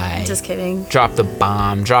 Bye bye. Just kidding. Drop the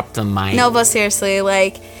bomb. Drop the mic. No, but seriously,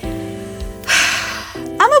 like,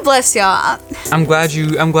 I'm gonna bless y'all. I'm glad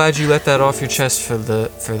you let that off your chest for the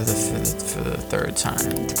third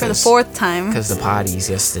time. For the fourth time. Because the potties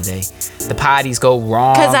yesterday. The potties go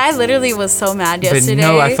wrong. Because I literally was so mad yesterday. But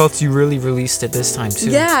no, I felt you really released it this time too.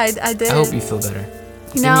 Yeah, I did. I hope you feel better.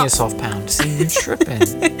 Give No. me a soft pound. See, you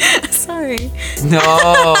tripping. Sorry. No.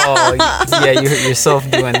 Yeah, you hurt yourself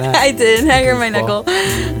doing that. I did. I hurt my knuckle.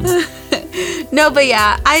 Goofball. No, but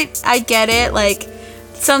yeah, I get it. Like,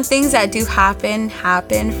 some things that do happen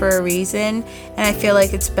for a reason. And I feel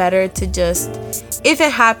like it's better to just, if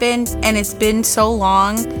it happened and it's been so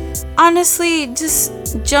long, honestly, just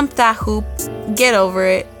jump that hoop, get over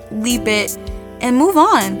it, leap it, and move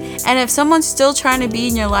on. And if someone's still trying to be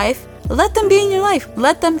in your life, let them be in your life.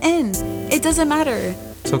 Let them in. It doesn't matter.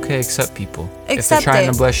 It's okay, accept people. Accept if they're trying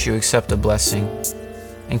it. to bless you, accept a blessing.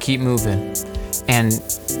 And keep moving. And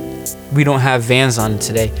we don't have Vans on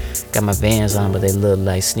today. Got my Vans on, but they look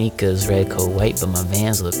like sneakers, red coat, white, but my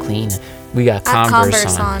Vans look clean. We got I have Converse,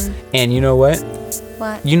 Converse on. on. And you know what?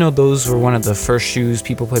 What? You know those were one of the first shoes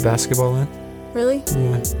people play basketball in? Really?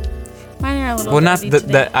 Yeah. Mine are a little Well, not dirty that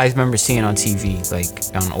today. that I remember seeing on TV, like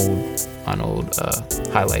on old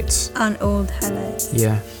highlights. On old highlights.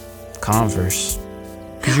 Yeah, Converse.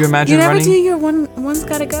 Could you imagine You never running? do your one's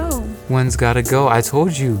gotta go. One's gotta go. I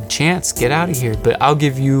told you, Chance, get out of here. But I'll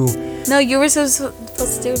give you. No, you were supposed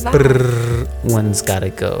to do that. Brrr, one's gotta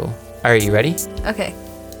go. All right, you ready? Okay.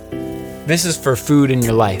 This is for food in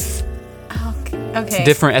your life. Okay.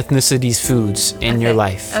 Different ethnicities, foods in your Okay.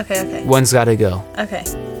 life. Okay. One's gotta go. Okay.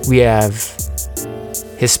 We have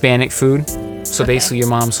Hispanic food. So Okay. basically, your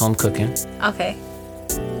mom's home cooking. Okay.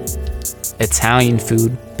 Italian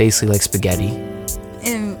food, basically like spaghetti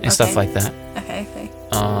and stuff like that. Okay.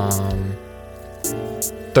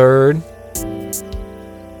 Third,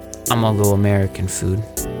 I'm gonna go American food.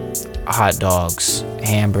 Hot dogs,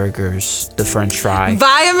 hamburgers, the French fry.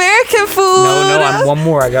 Buy American food. No, I'm one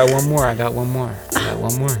more. I got one more.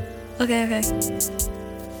 Okay.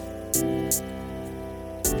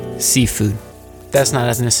 Seafood. That's not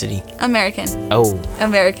ethnicity. American. Oh,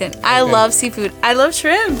 American. I Okay. love seafood. I love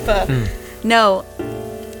shrimp. No,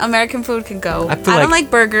 American food can go. I I, feel don't like-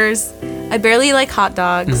 like burgers. I barely like hot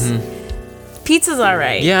dogs. Pizza's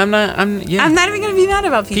alright. yeah. I'm I'm not even gonna be mad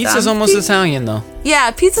about pizza. Pizza's almost Italian though.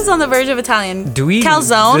 Yeah, pizza's on the verge of Italian. Do we?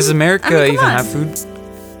 Calzone? Does America I mean, come even on. have food?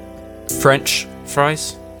 French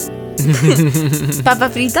fries. Papa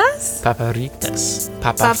fritas? Paparitas.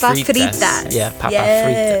 Papa fritas. Yeah, papa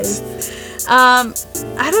Yes. fritas.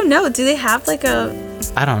 I don't know. Do they have like a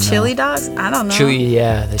I don't know. chili dogs? I don't know. Chili,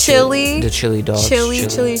 yeah. The Chili. The chili dogs.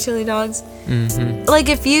 Chili dogs. Like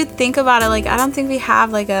if you think about it, like I don't think we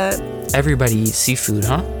have like a. Everybody eats seafood,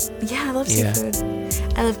 huh? Yeah, I love Yeah. seafood.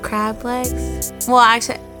 I love crab legs. Well,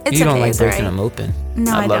 actually, it's You okay. don't like it's breaking alright. them open.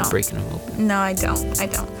 No, I love don't. breaking them open. No, I don't.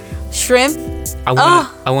 Shrimp.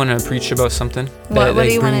 I want to preach about something that What do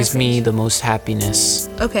you wanna brings me preach? the most happiness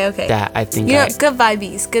Okay. that I think You know, I good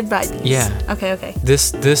vibes. Good vibes. Yeah. Okay.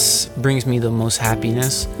 this brings me the most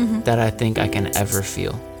happiness Mm-hmm. that I think I can ever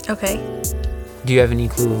feel. Okay. Do you have any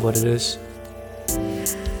clue of what it is?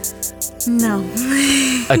 No.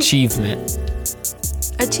 Achievement.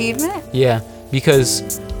 Achievement? Yeah,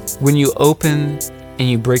 because when you open and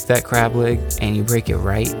you break that crab leg and you break it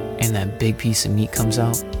right and that big piece of meat comes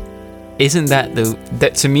out, isn't that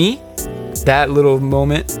that to me, that little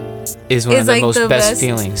moment is one of It's the like most the best best.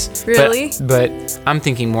 feelings. Really? But I'm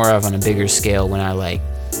thinking more of on a bigger scale when I like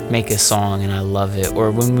make a song and I love it, or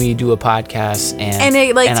when we do a podcast And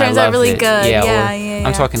it, like, I turns out love really it. good. Yeah, Yeah, or yeah, I'm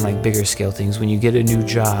yeah. talking like bigger scale things. When you get a new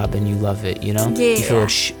job and you love it, you know, Yeah, you feel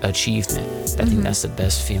yeah. achievement. I think that's the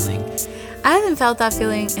best feeling. I haven't felt that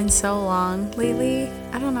feeling in so long lately.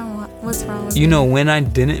 I don't know what's wrong with You me. know when I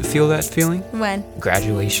didn't feel that feeling? When?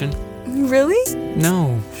 Graduation. Really?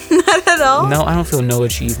 No, Not at all? no, I don't feel no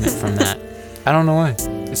achievement from that. I don't know why.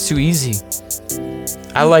 It's too easy.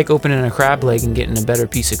 I like opening a crab leg and getting a better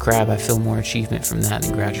piece of crab. I feel more achievement from that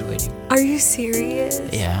than graduating. Are you serious?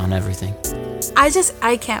 Yeah, on everything.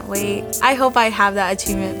 I can't wait. I hope I have that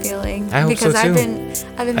achievement feeling. I hope so, because I've too. been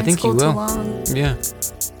I in think school you too will. long. Yeah.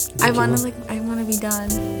 I wanna be done.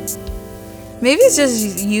 Maybe it's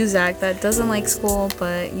just you, Zach, that doesn't like school,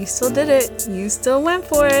 but you still did it. You still went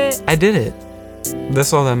for it. I did it.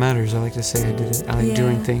 That's all that matters. I like to say I did it. I like Yeah.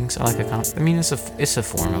 doing things. I like I mean, it's a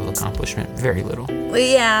form of accomplishment. Very little. Well,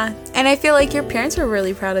 yeah, and I feel like your parents were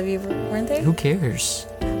really proud of you, weren't they? Who cares?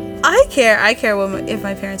 I care. I care if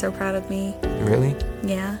my parents are proud of me. Really?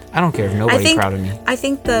 Yeah. I don't care if nobody's proud of me. I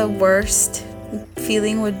think the worst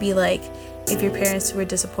feeling would be like if your parents were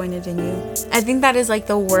disappointed in you. I think that is like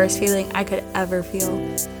the worst feeling I could ever feel.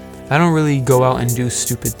 I don't really go out and do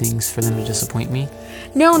stupid things for them to disappoint me.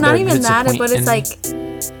 No, not They're even that, but disappointed it's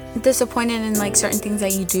like disappointed in like certain things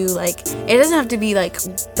that you do. Like it doesn't have to be like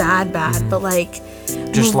bad, but like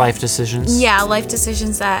Just life decisions. yeah, life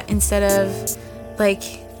decisions that instead of like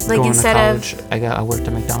Going instead to of college, I worked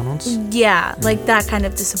at McDonald's. yeah, like that kind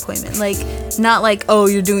of disappointment. Like not like, oh,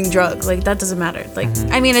 you're doing drugs. Like that doesn't matter. Like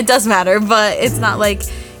I mean it does matter, but it's not like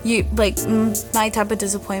you like my type of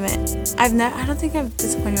disappointment. I don't think I've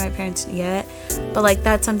disappointed my parents yet, but like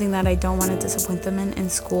that's something that I don't want to disappoint them in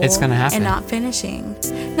school. It's gonna happen. And not finishing.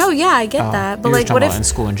 No, yeah, I get that. But You were like talking what about if in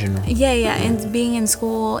school in general? yeah, and being in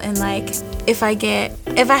school and like if I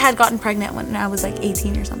had gotten pregnant when I was like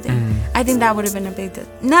 18 or something, I think that would have been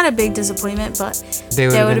not a big disappointment, but They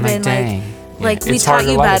would that have been like, like, dang. like Yeah, we it's taught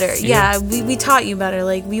harder you life. better. Yeah, we taught you better.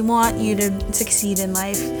 Like we want you to succeed in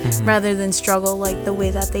life rather than struggle like the way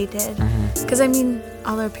that they did. Because I mean,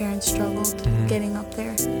 all our parents struggled getting up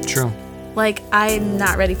there. True. Like I'm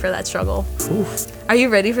not ready for that struggle. Oof. Are you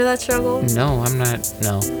ready for that struggle? No, I'm not.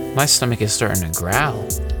 No, my stomach is starting to growl.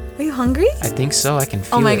 Are you hungry? I think so. I can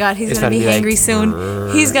feel Oh my it. god, he's It's gonna gotta be like, hangry soon.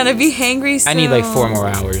 "Brrr." He's gonna be hangry soon. I need like 4 more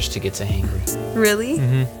hours to get to hangry. Really?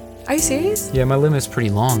 Are you serious? Yeah, my limit's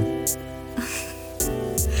pretty long.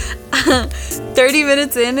 30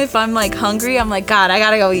 minutes in, if I'm like hungry, I'm like, God, I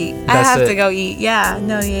gotta go eat. I That's have it. to go eat. Yeah,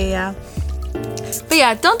 no, yeah. But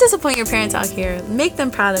yeah, don't disappoint your parents out here. Make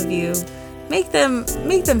them proud of you. Make them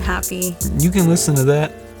happy. You can listen to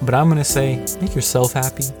that, but I'm gonna say, make yourself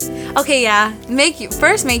happy. Okay, yeah. Make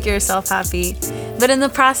yourself happy, but in the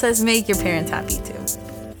process, make your parents happy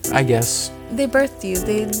too. I guess. They birthed you.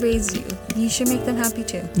 They raised you. You should make them happy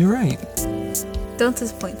too. You're right. Don't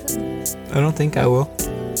disappoint them. I don't think I will.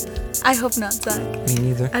 I hope not, Zach. Me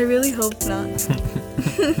neither. I really hope not.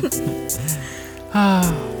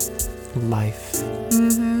 Life.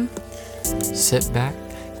 Sit back,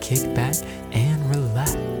 kick back, and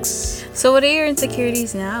relax. So what are your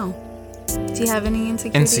insecurities now? Do you have any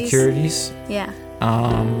insecurities? Insecurities? Yeah.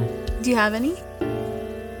 Um, Do you have any?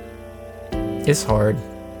 it's hard.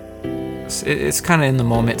 It's kind of in the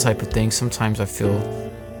moment type of thing. Sometimes I feel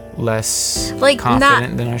less Like,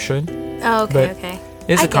 confident than I should. Oh, okay, But okay.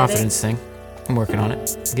 It's I a get confidence thing. I'm working on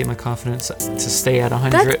it. Get my confidence to stay at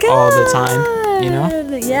 100 That's good. all the time. You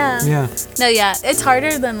know? Yeah. Yeah. No, yeah. It's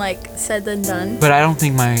harder than like said than done. But I don't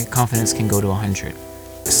think my confidence can go to 100.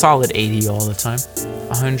 Solid 80 all the time.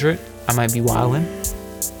 100, I might be wildin'.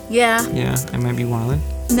 Yeah. Yeah, I might be wildin'.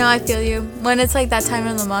 No, I feel you. When it's like that time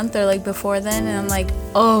of the month or like before then, and I'm like,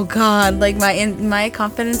 oh god, like my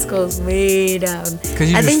confidence goes way down. Because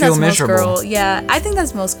you I just think feel that's miserable. most girls. Yeah, I think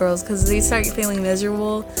that's most girls because they start feeling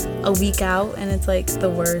miserable a week out, and it's like the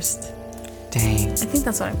worst. Dang. I think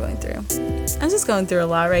that's what I'm going through. I'm just going through a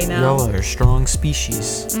lot right now. Y'all are a strong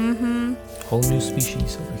species. Whole new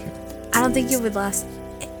species over here. I don't think you would last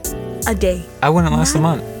a day. I wouldn't last a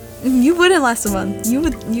month. You wouldn't last a month. You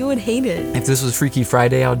would hate it. If this was Freaky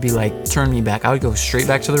Friday, I would be like, turn me back. I would go straight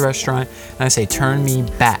back to the restaurant and I'd say, turn me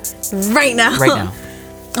back. Right now. Right now.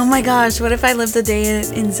 Oh my gosh, what if I lived a day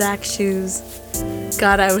in Zach's shoes?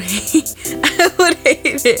 God, I would hate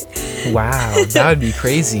it. Wow, that would be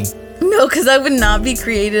crazy. No, because I would not be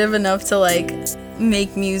creative enough to like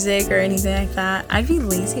make music or anything like that. I'd be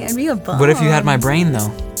lazy. I'd be a bum. What if you had my brain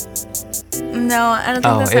though? No, I don't think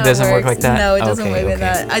Oh, that's it how doesn't work works. like that? No, it doesn't Okay, work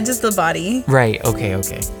like okay. that. I just the body. Right, okay.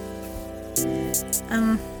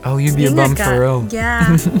 Oh, you'd be a bum for real.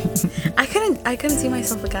 Yeah. I couldn't see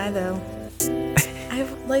myself a guy though. I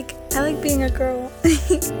like being a girl.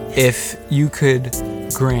 If you could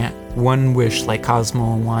grant one wish like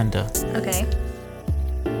Cosmo and Wanda, Okay.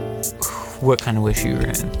 what kind of wish you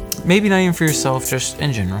grant? Maybe not even for yourself, just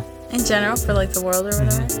in general. In general, for like the world or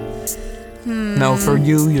whatever. No, for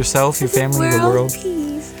you, yourself, your family, the world.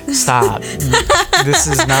 Peace. Stop. This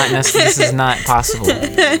is not possible.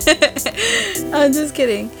 I'm just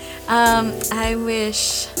kidding. I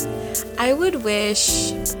would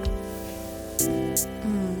wish.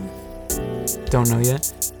 Don't know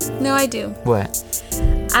yet? No, I do. What?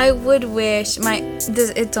 I would wish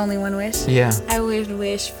it's only one wish. Yeah. I would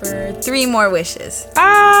wish for 3 more wishes.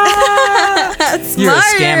 Ah! You're a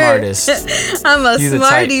scam artist. I'm a You're the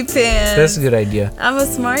smarty type. pants. That's a good idea. I'm a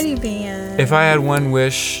smarty pants. If I had one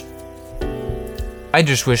wish, I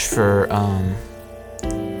just wish for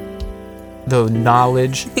the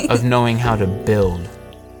knowledge of knowing how to build.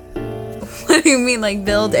 What do you mean, like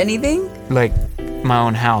build anything? Like my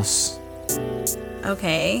own house.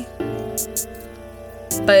 Okay.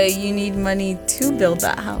 But you need money to build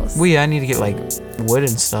that house. Well, yeah, I need to get like wood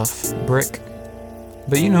and stuff, brick.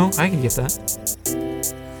 But you know, I can get that.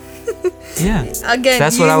 Yeah. Again,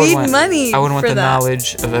 that's you what I would need want. money. I would want for the that.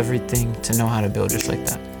 knowledge of everything to know how to build just like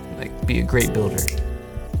that. Like be a great builder.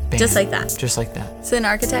 Bam. Just like that. Just like that. So an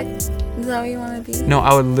architect? Is that what you want to be? No,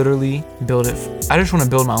 I would literally build it. I just want to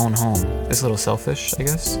build my own home. It's a little selfish, I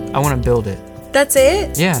guess. I want to build it. That's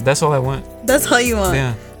it? Yeah, that's all I want. That's all you want?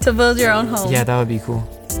 Yeah. To build your own home? Yeah, that would be cool.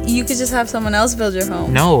 You could just have someone else build your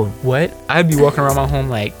home. No, what? I'd be walking around my home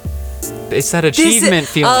like it's that achievement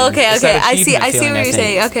feeling. Oh, okay, It's okay. that I see achievement what feeling, you're I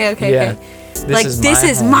saying. think. Okay. Yeah. This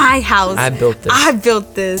is home. my house. I built this. I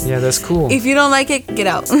built this. Yeah, that's cool. If you don't like it, get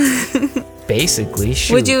out. Basically,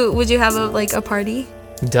 shoot. Would you have a party?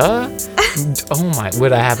 Duh. Oh my!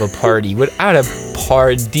 Would I have a party? I'd have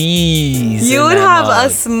parties. You in would that have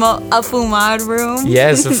mug. a fumar room.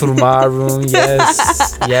 Yes, a fumar room.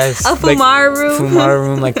 Yes, yes. A fumar room. Fumar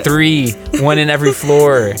room, like 3, 1 in every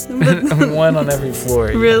floor. 1 on every floor.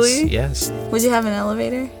 Really? Yes. Would you have an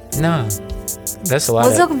elevator? No. That's a lot.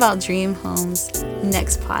 Let's talk about dream homes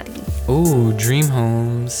next party. Ooh, dream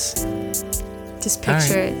homes. Just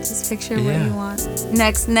picture it. Just picture what Yeah. you want.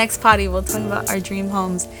 Next party, we'll talk about our dream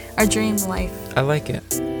homes, our dream life. I like it.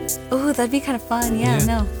 Oh, that'd be kind of fun. Yeah, Yeah.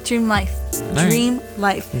 no. Dream life. right. Dream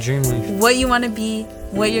life. Dream life. What you want to be,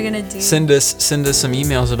 what you're going to do. Send us some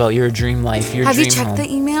emails about your dream life, your Have dream you checked home. the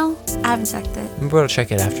email? I haven't checked it. I'm going to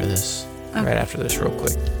check it after this. Okay. Right after this, real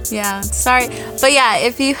quick. Yeah, sorry. But yeah,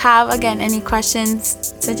 if you have, again, any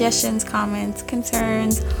questions, suggestions, comments,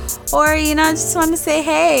 concerns, or, just want to say,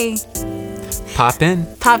 hey, Pop in.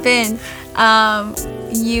 pop in.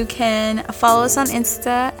 You can follow us on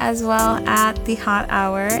Insta as well at The Hot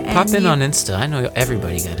Hour. And Pop in on Insta. I know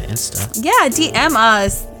everybody got an Insta. Yeah, DM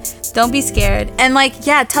us. Don't be scared. And let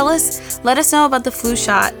us know about the flu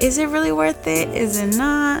shot. Is it really worth it? Is it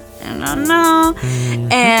not? I don't know.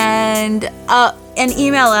 Mm-hmm. And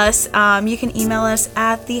email us. You can email us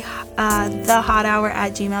at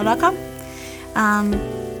thehotour@gmail.com.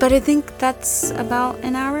 But I think that's about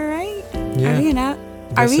an hour, right? Yeah. Are we Are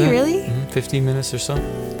That's we it. really? 15 minutes or so.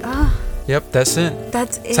 Ah, Yep, that's it.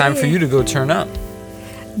 that's it. Time for you to go turn up.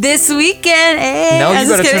 This weekend, eh? No, I'm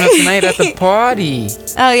you just gotta turn up kidding. tonight at the party.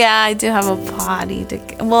 Oh yeah, I do have a party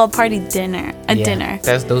a party dinner. Yeah, Dinner.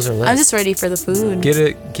 Those are lit. I'm just ready for the food. Get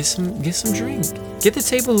some drink. Get the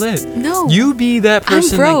table lit. No. You be that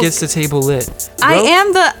person that broke. gets the table lit. I Broke-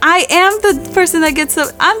 am the person that gets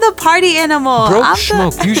I'm the party animal. Broke I'm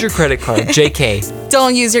schmoke. Use your credit card. JK.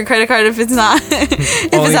 Don't use your credit card if it's not if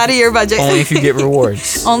it's Only- out of your budget. Only if you get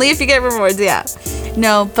rewards. Only if you get rewards, yeah.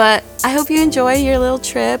 No, but I hope you enjoy your little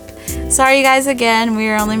trip. Sorry you guys again, we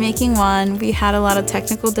are only making one. We had a lot of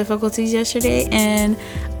technical difficulties yesterday and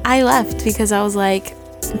I left because I was like,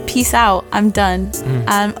 peace out, I'm done.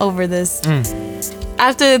 I'm over this.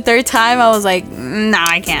 After the 3rd time, I was like, nah,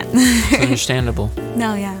 I can't. It's understandable.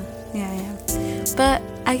 No, yeah. But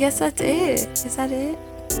I guess that's it. Is that it?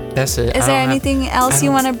 That's it. Is there anything else you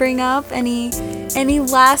want to bring up? Any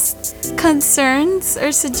last concerns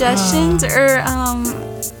or suggestions or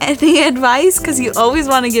any advice? Because you always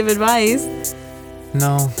want to give advice.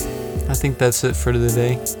 No, I think that's it for the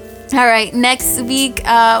day. All right, next week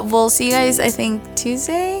we'll see you guys. I think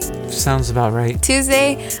Tuesday, Sounds about right.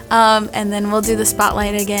 and then we'll do the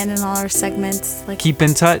spotlight again in all our segments. Keep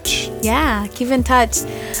in touch. Yeah, keep in touch.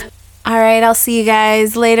 All right, I'll see you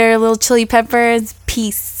guys later. Little chili peppers.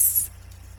 Peace.